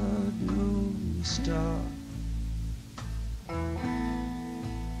a new start.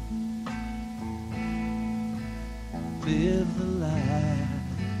 Live the life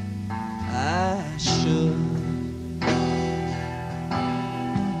I should.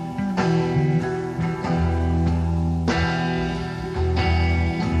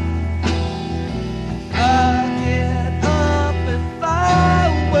 I'll get up and fly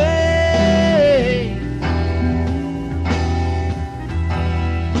away.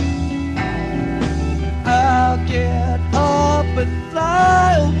 I'll get up and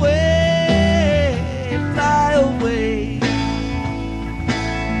fly away, fly away.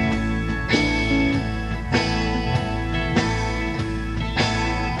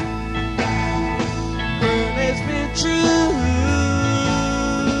 Girl, it's been true.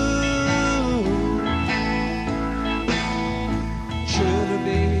 Should've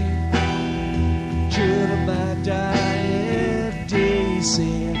been true to my dying days.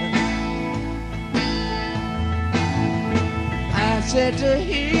 I said to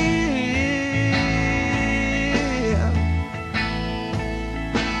him,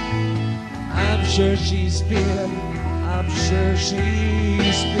 I'm sure she's been, I'm sure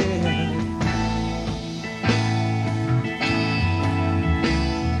she's been.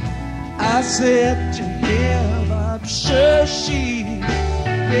 I said to him, I'm sure she's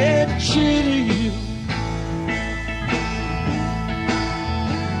been true to you.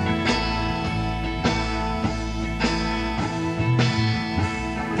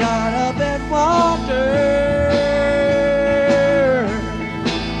 Got up and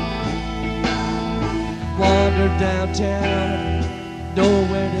wandered downtown,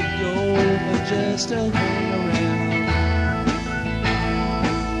 nowhere to go but just to hang around.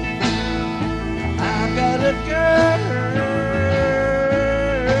 I got a girl,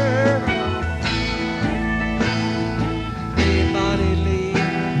 named Bonnie Lee.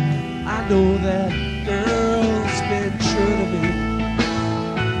 I know that girl's been true to me.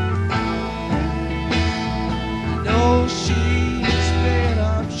 She's been,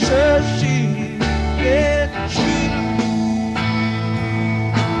 I'm sure she's been true to me.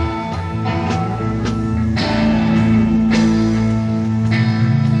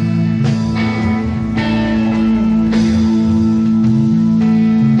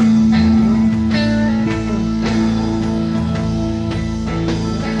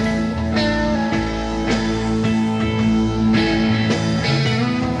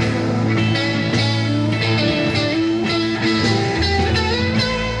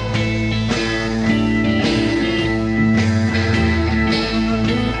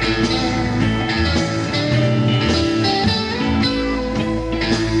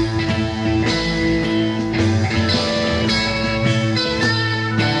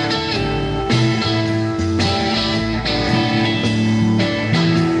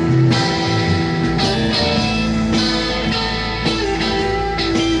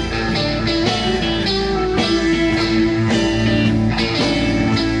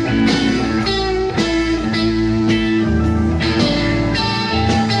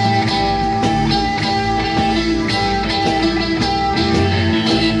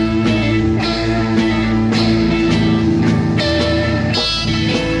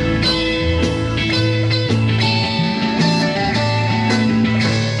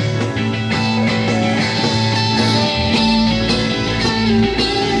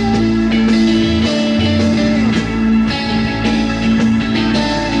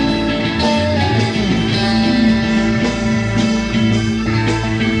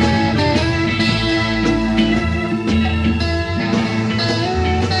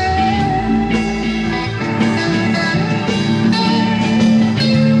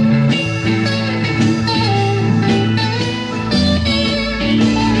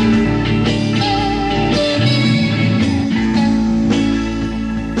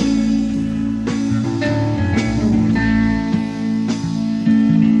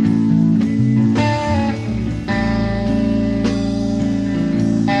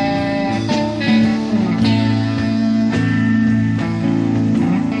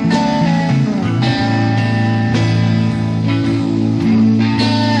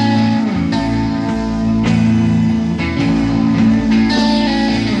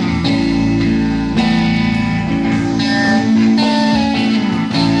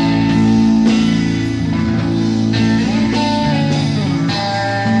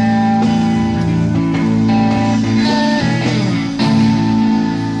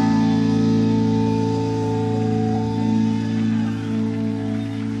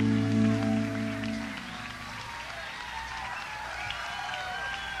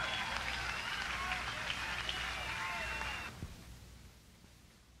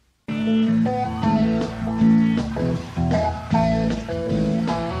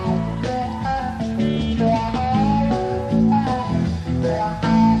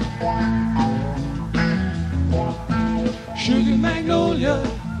 magnolia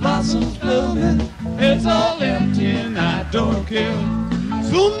blossoms blooming. It's all empty and I don't care.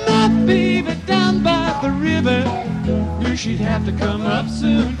 So my baby down by the river knew she'd have to come up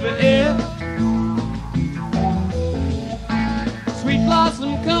soon for air. Sweet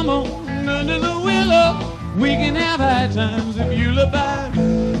blossom, come on under the willow. We can have high times if you'll abide.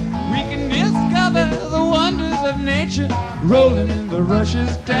 We can discover the wonders of nature, rolling in the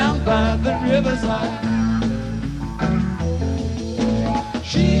rushes down by the riverside.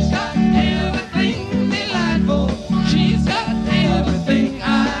 She's got everything delightful. She's got everything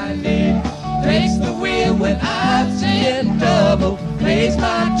I need. Takes the wheel when I'm saying double. Pays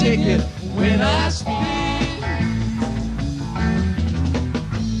my ticket when I speed.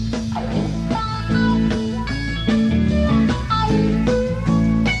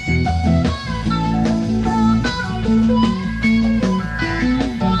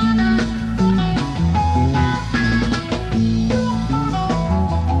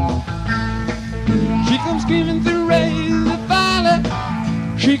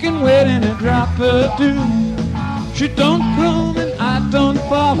 She can wait in a drop or two. She don't come and I don't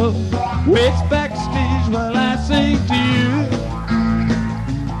follow. Waits backstage while I sing to you.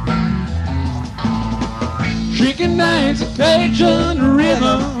 She can dance a Cajun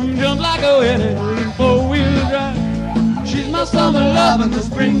rhythm, jump like a wedding in four-wheel drive. She's my summer love in the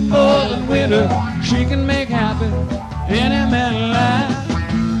spring, fall, and winter. She can make happy any man alive.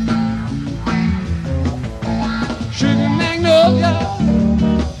 Sugar magnolia,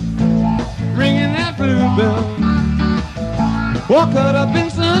 ringing that bluebell, all cut up in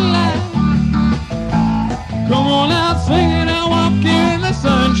sunlight. Come on out singing, I walk here in the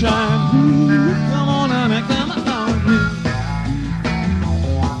sunshine. Ooh, come on, honey, come on.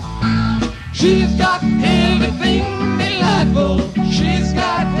 She's got everything delightful. She's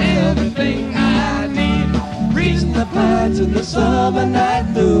got everything I need. Breezing the pines in the summer night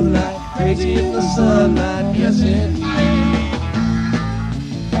moonlight, crazy in the sunlight, yes indeed.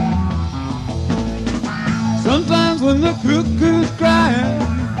 Sometimes when the cuckoo's crying,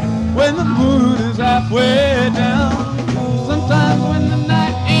 when the moon is halfway down, sometimes when the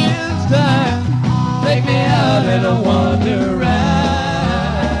night is dying, take me out and I'll wander around,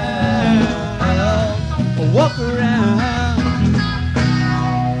 walk around.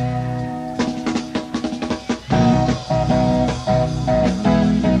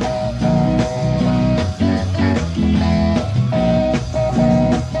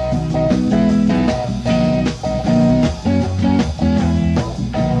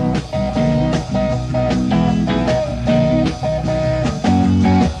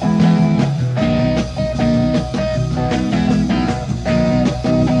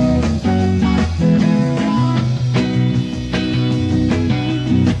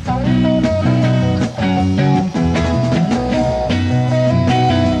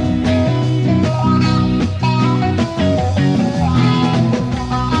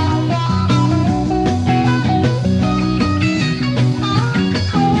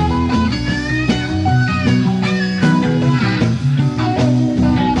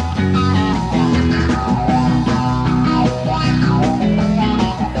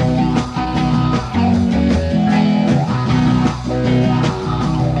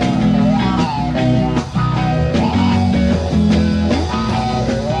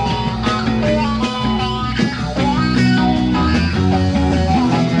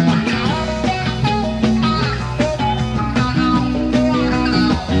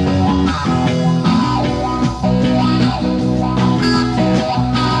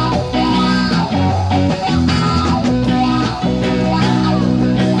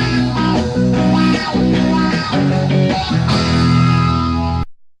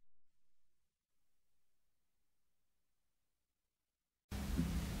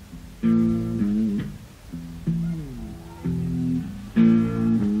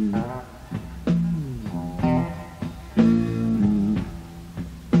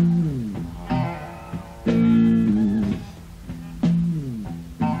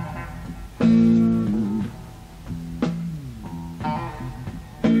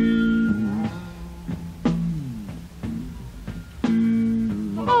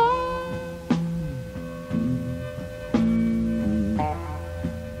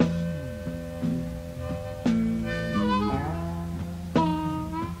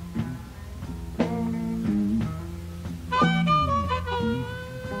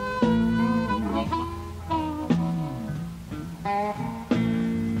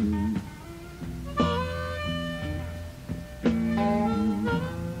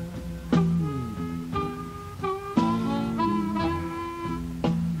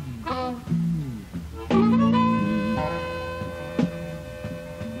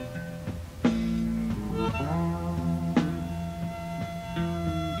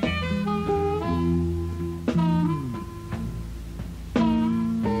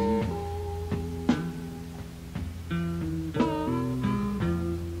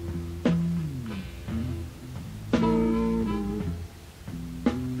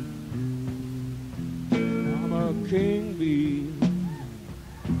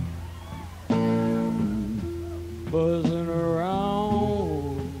 buzzing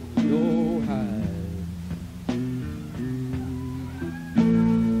around your hide.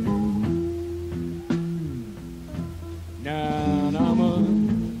 Now I'm a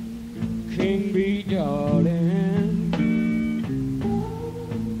king bee, darling,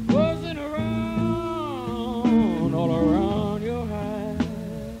 buzzing around all around your hide.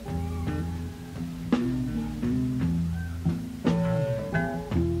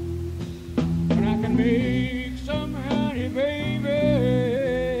 And I can make some honey, baby,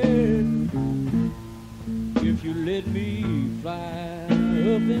 if you let me fly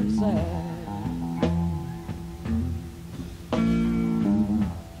up inside.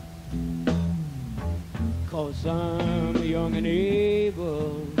 'Cause I'm young and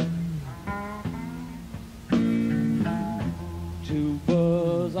able to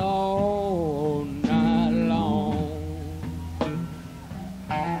buzz all night long.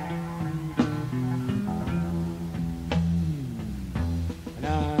 And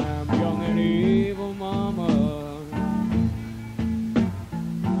I'm young and able, mama.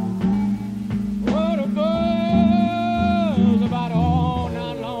 What a buzz about all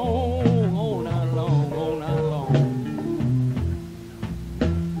night long, all night long, all night long.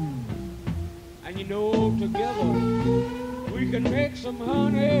 And you know, together we can make some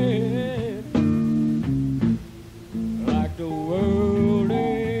honey like the world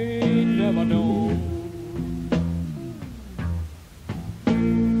ain't never known.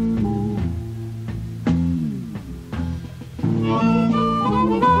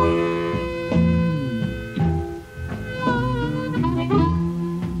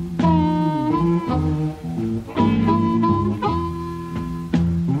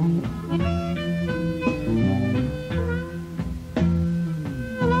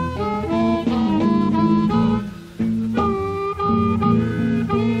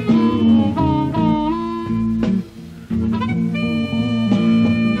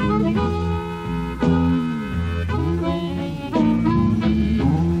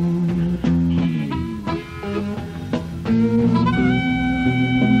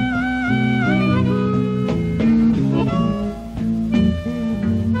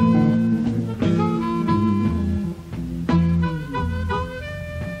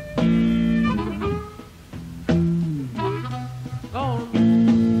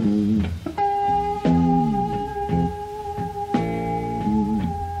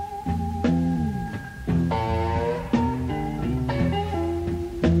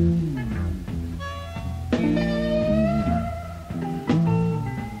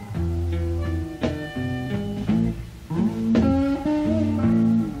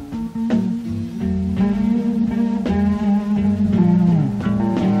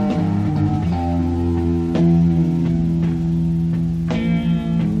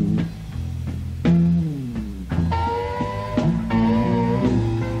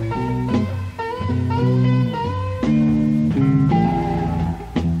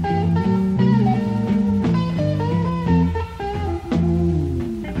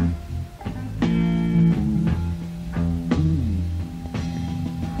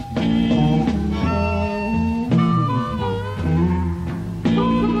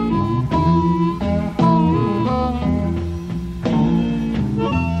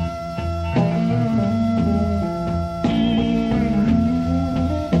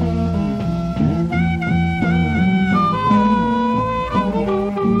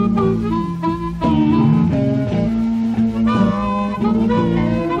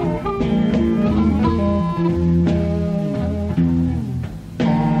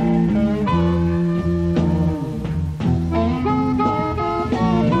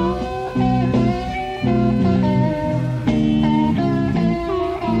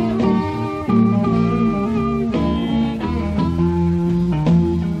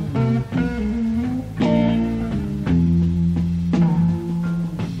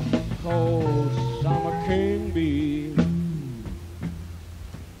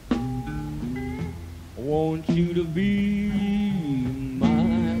 Want you to be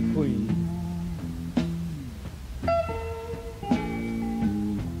my queen.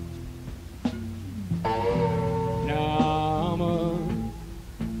 Now I'm a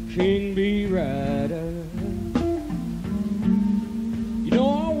king bee rider. You know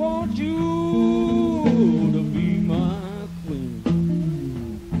I want you to be my queen.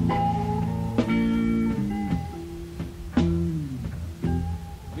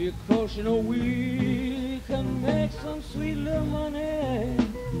 Because you know we can make some sweet little money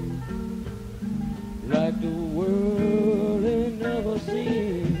like the world ain't never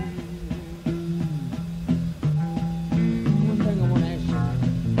seen. One thing I want to ask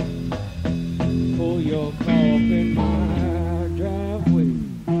you, pull your coffin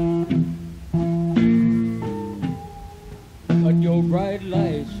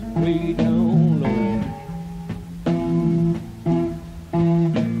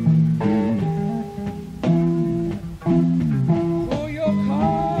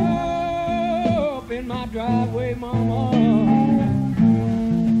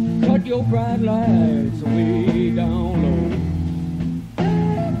bright lights way down low.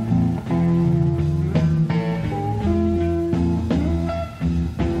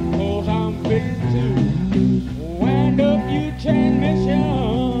 Cause I'm fixing to wind up your transmission.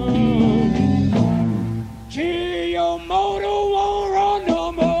 Till your motor won't run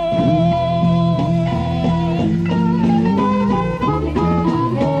no more.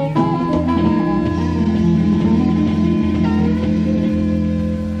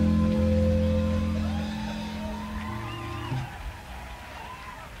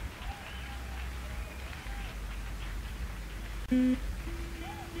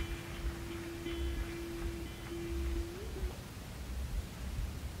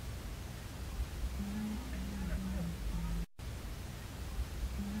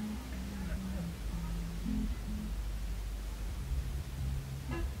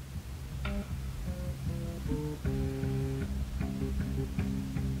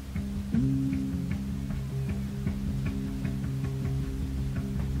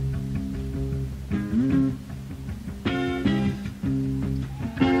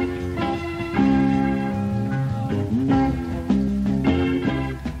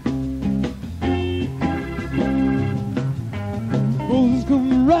 Roses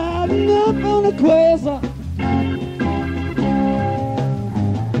come riding up on a quasar.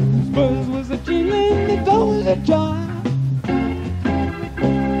 Spurs was a jingling, the door was ajar.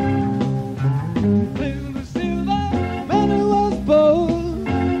 Blazing with silver, man who was bold.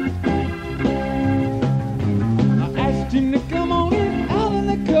 I asked him to come on in out in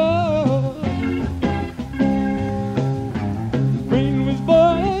the cold. His brain was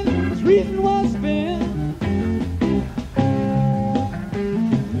boiling, his reason was spent.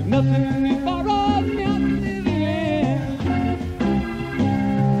 Nothing is borrowed, nothing is lent.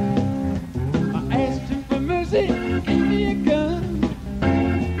 I asked him for mercy, gave me a gun.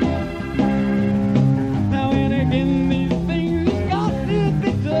 Now and again these things got to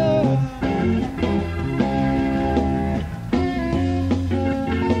be done.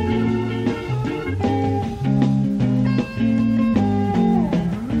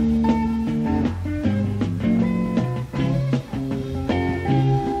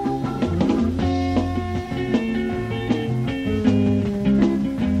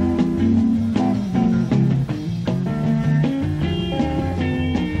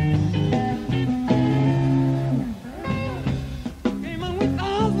 Came on with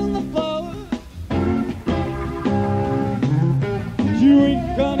eyes on the floor. You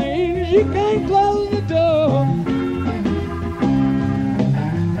ain't gonna in, you can't close the door.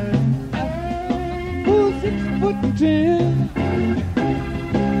 Oh, 6'10".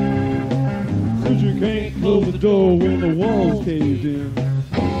 Said you can't close the door when the walls caved in.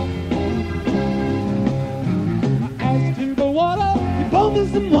 I asked him for water, he bought me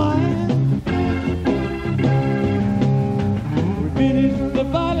some wine. We finished the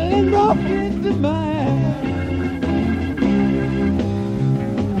bottle and brought it to mine.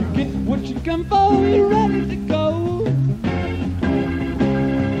 You get what you come for, you're ready to go.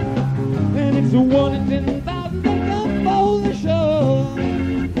 And it's a 1 in 10,000 that come for the show.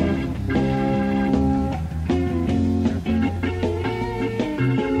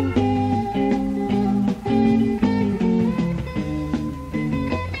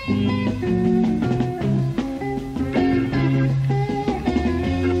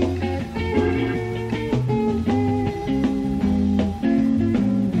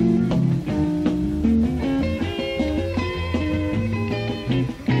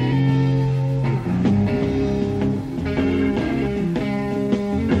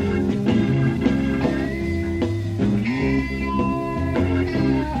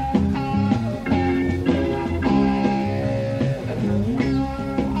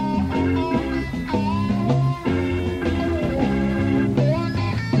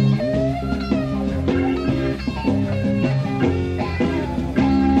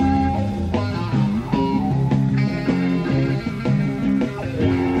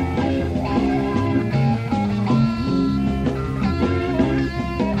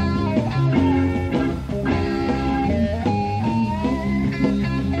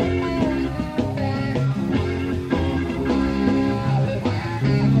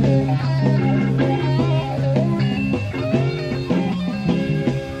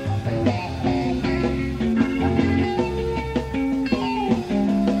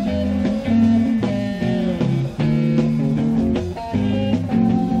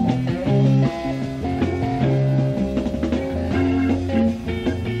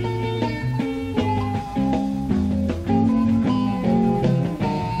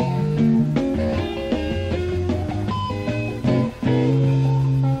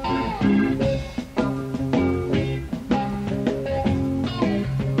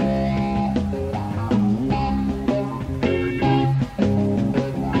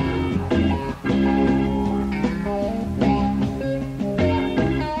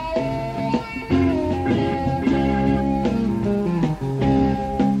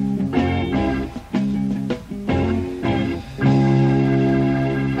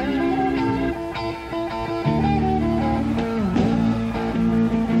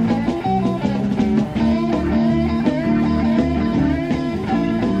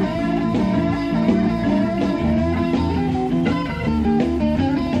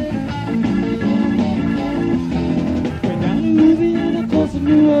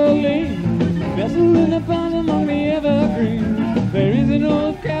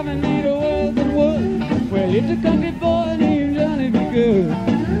 It's a country boy named Johnny B. Good.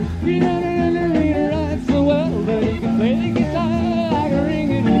 He doesn't really write so well, but he can play the guitar like a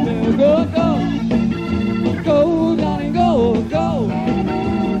ringing bell. Go, go, go, Johnny, go, go,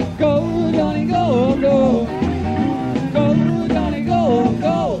 go, Johnny, go, go, go, Johnny, go,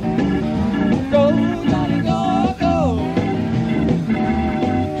 go, go, Johnny, go, go,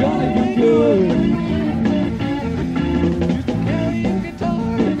 Johnny B. Good. Used to carry a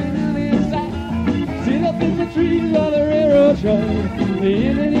guitar in an alley sit up in the trees of the railroad track. The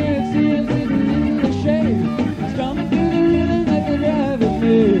engineer see us sitting in the shade, strumming to the rhythm that the driver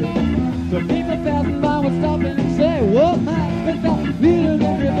made. Some people passing by would stop and say, "Whoa, my, but that little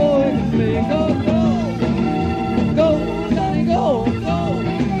country boy can play." Go, go, go, Johnny, go, go,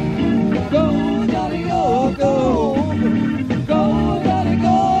 go, Johnny, go, go, go, Johnny,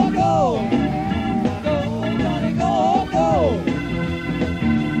 go, go, go, Johnny, go, go.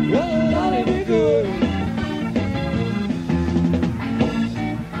 Well, Johnny be good.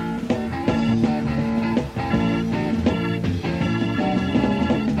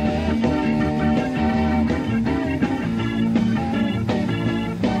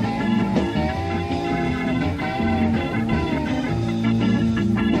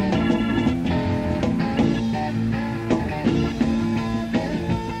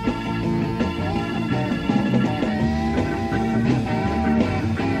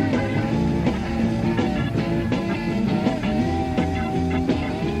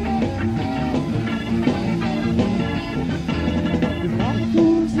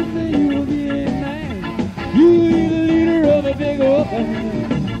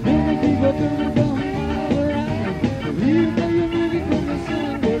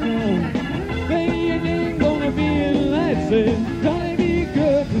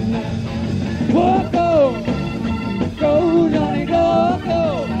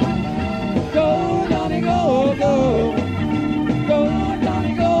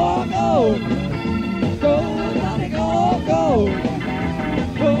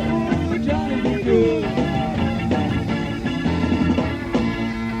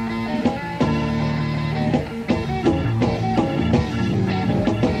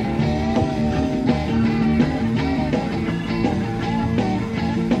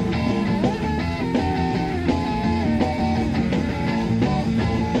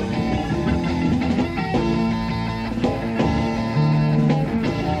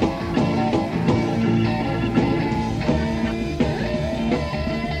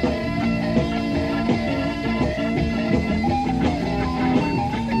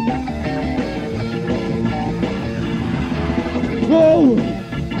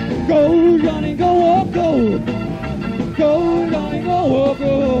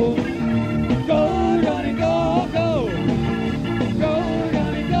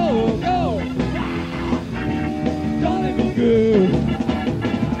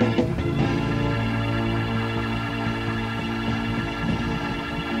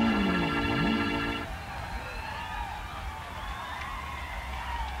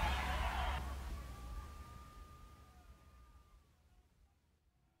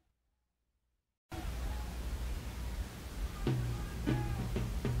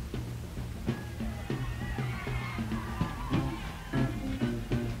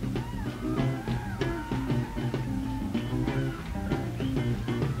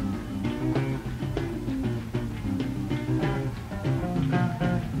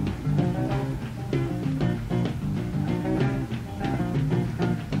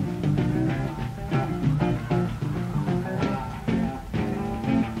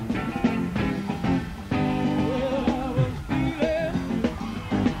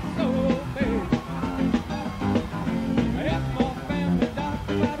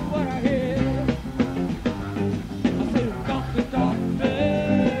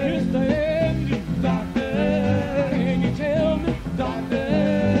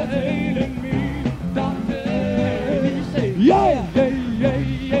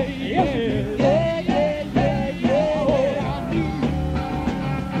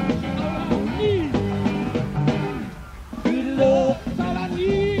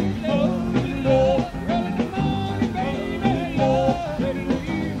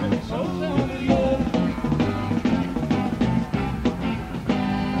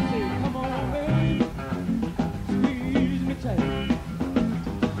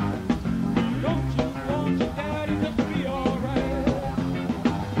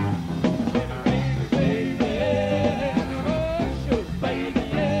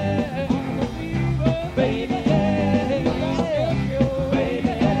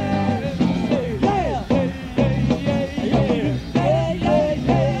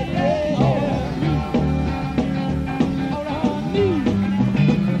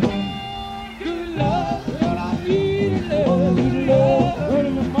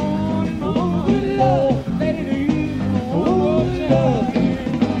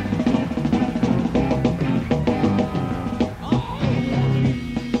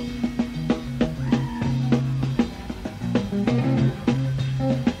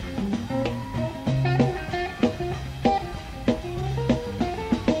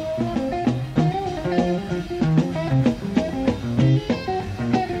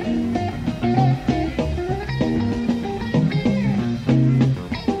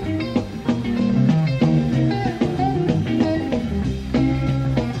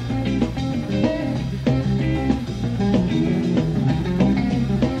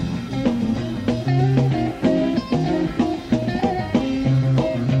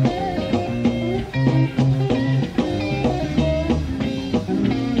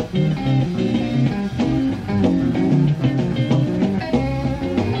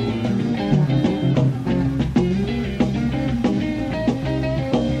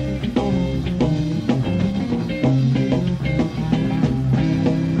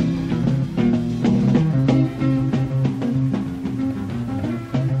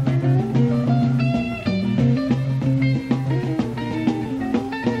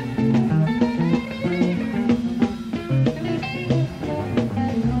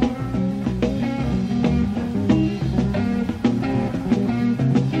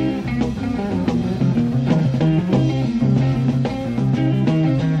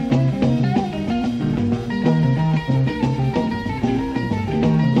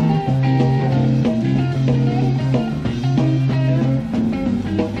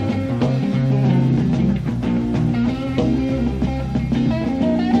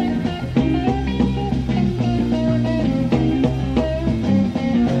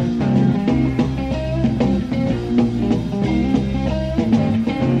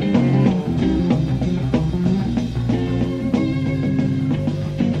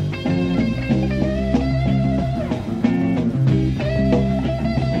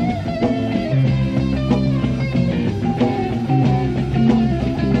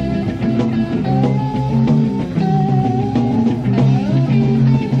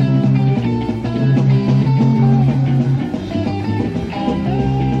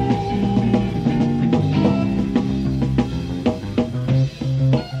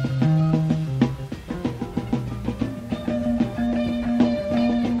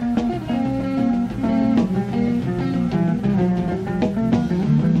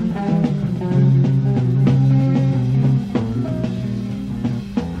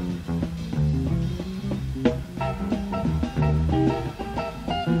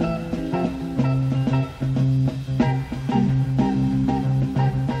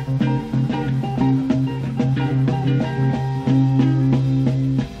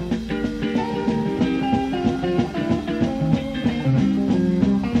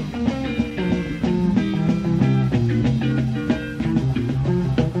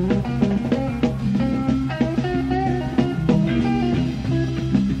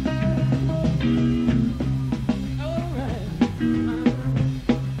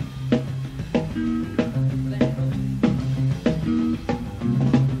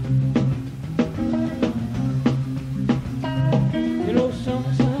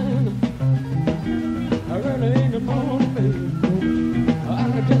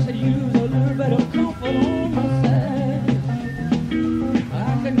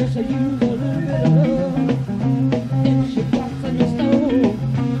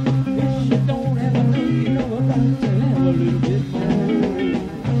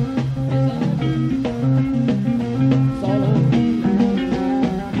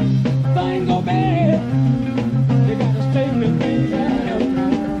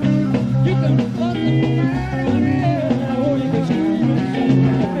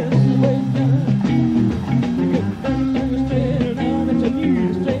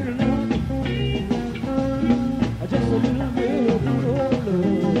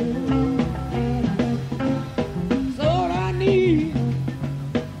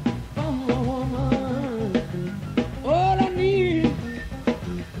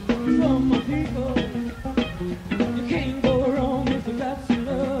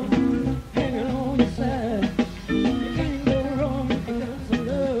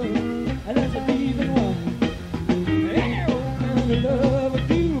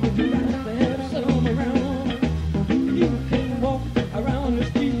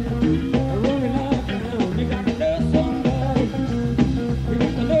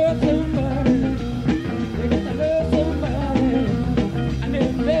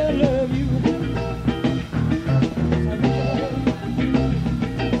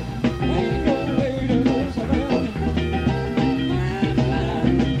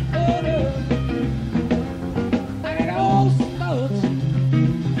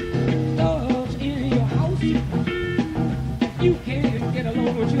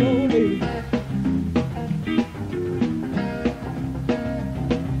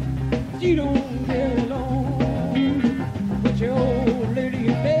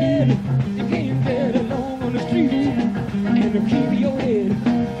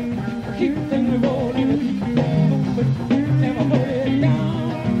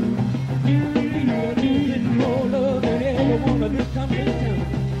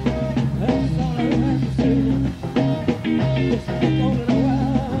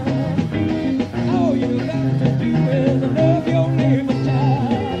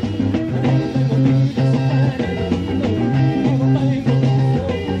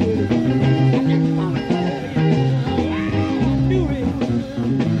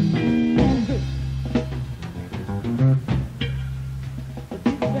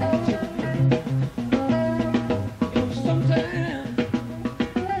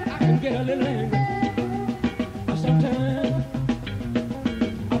 can get a little angry. But sometimes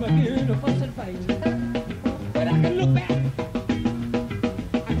I begin to fuss and fight. But I can look back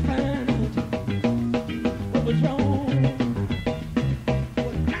and find out what was wrong.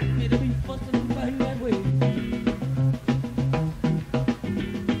 What got me to be fussing and fighting that way.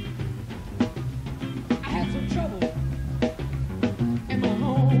 I had some trouble in my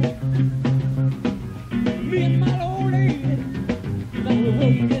home. Me and my old lady, now we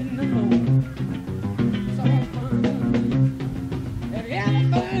wasn't getting along. So I found out that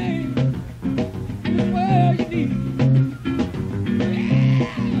everything in this world you need,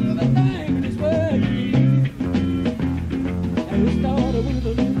 everything in this world you need. And we started with a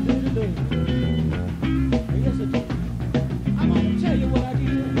little bit of love. Yes, I did. I'm gonna tell you what I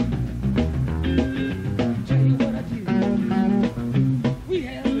did. Tell you what I did. We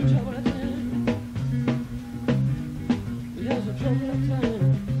had some trouble at time. We had some trouble at time.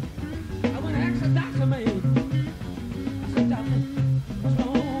 I went and asked the doctor, man. I said, doctor, what's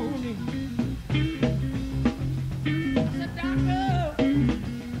wrong with me? I said, doctor,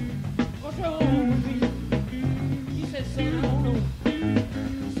 what's wrong with me? He said, son, I don't know.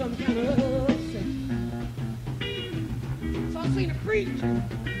 Some kind of upset. So I seen a preacher.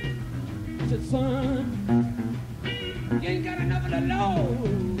 He said, son, you ain't got enough of the Lord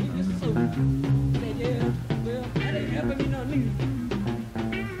in your soul. I said, yeah, well, that ain't helping me none neither.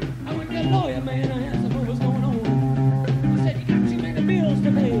 I went to the lawyer, man, I asked him what was going on. He said, you got too many bills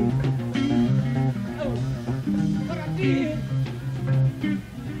to pay. Oh, what I did,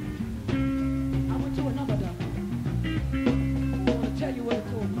 I went to another doctor. I want to tell you what he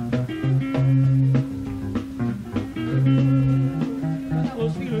told me. But I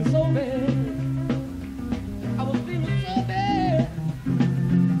was feeling so bad. I was feeling so bad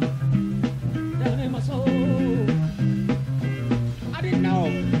down in my soul. I didn't know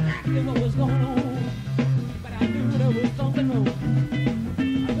exactly what was going on, but I knew there was something wrong.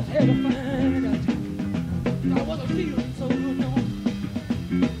 I just had to find it out. I wasn't feeling so good, no.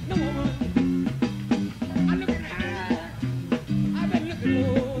 No more. I'm looking high. I've been looking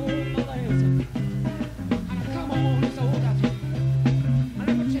low for the answer. And I come on this old doctor. And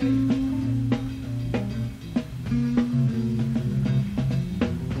let me tell you.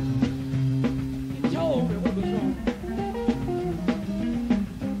 He told me what was wrong.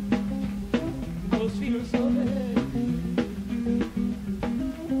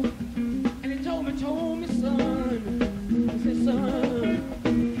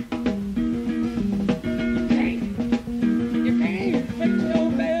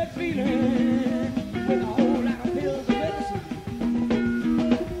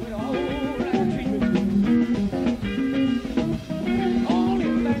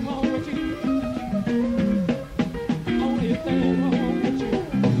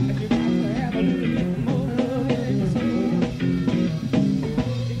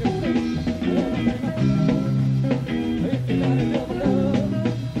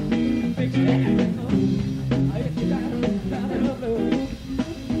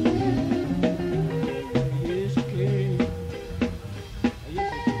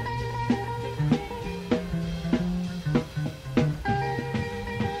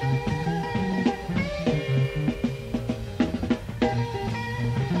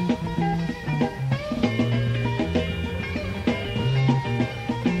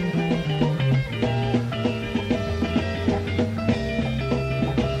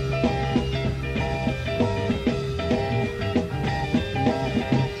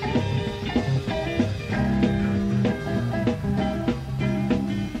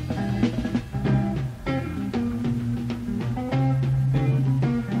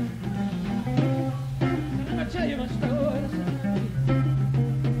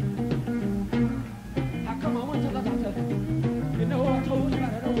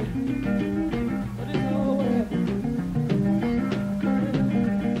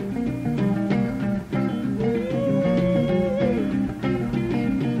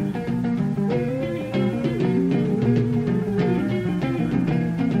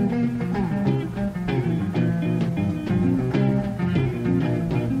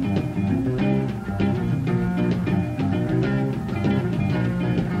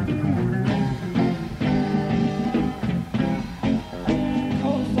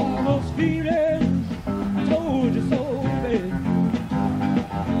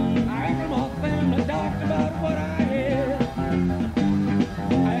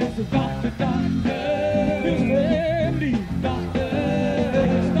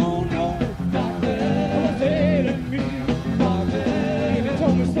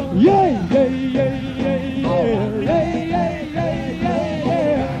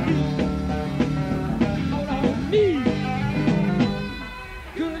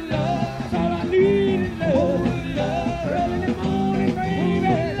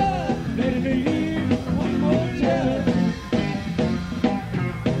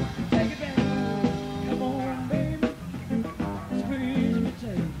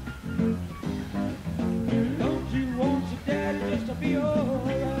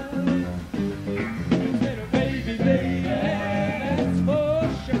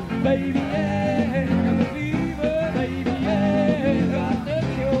 baby, yeah. Got the fever, baby, yeah. Got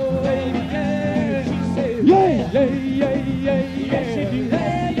the cure, baby, yeah. She said, yeah, yeah, yeah, yeah, yeah. She do,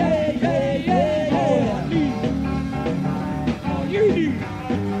 yeah, yeah, yeah, yeah, yeah. All I need, all you need,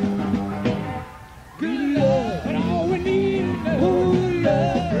 good love, and all we need is love. Ooh,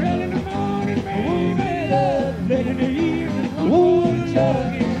 love, early in the morning, baby, love, late in the evening, ooh,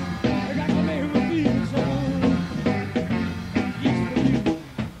 love. I got to make me feel so.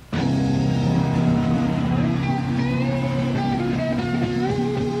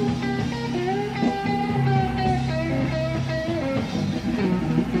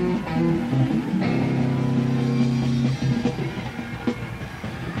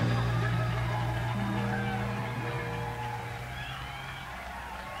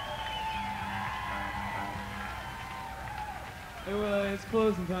 Well, it's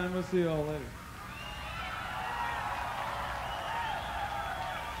closing time. We'll see you all later.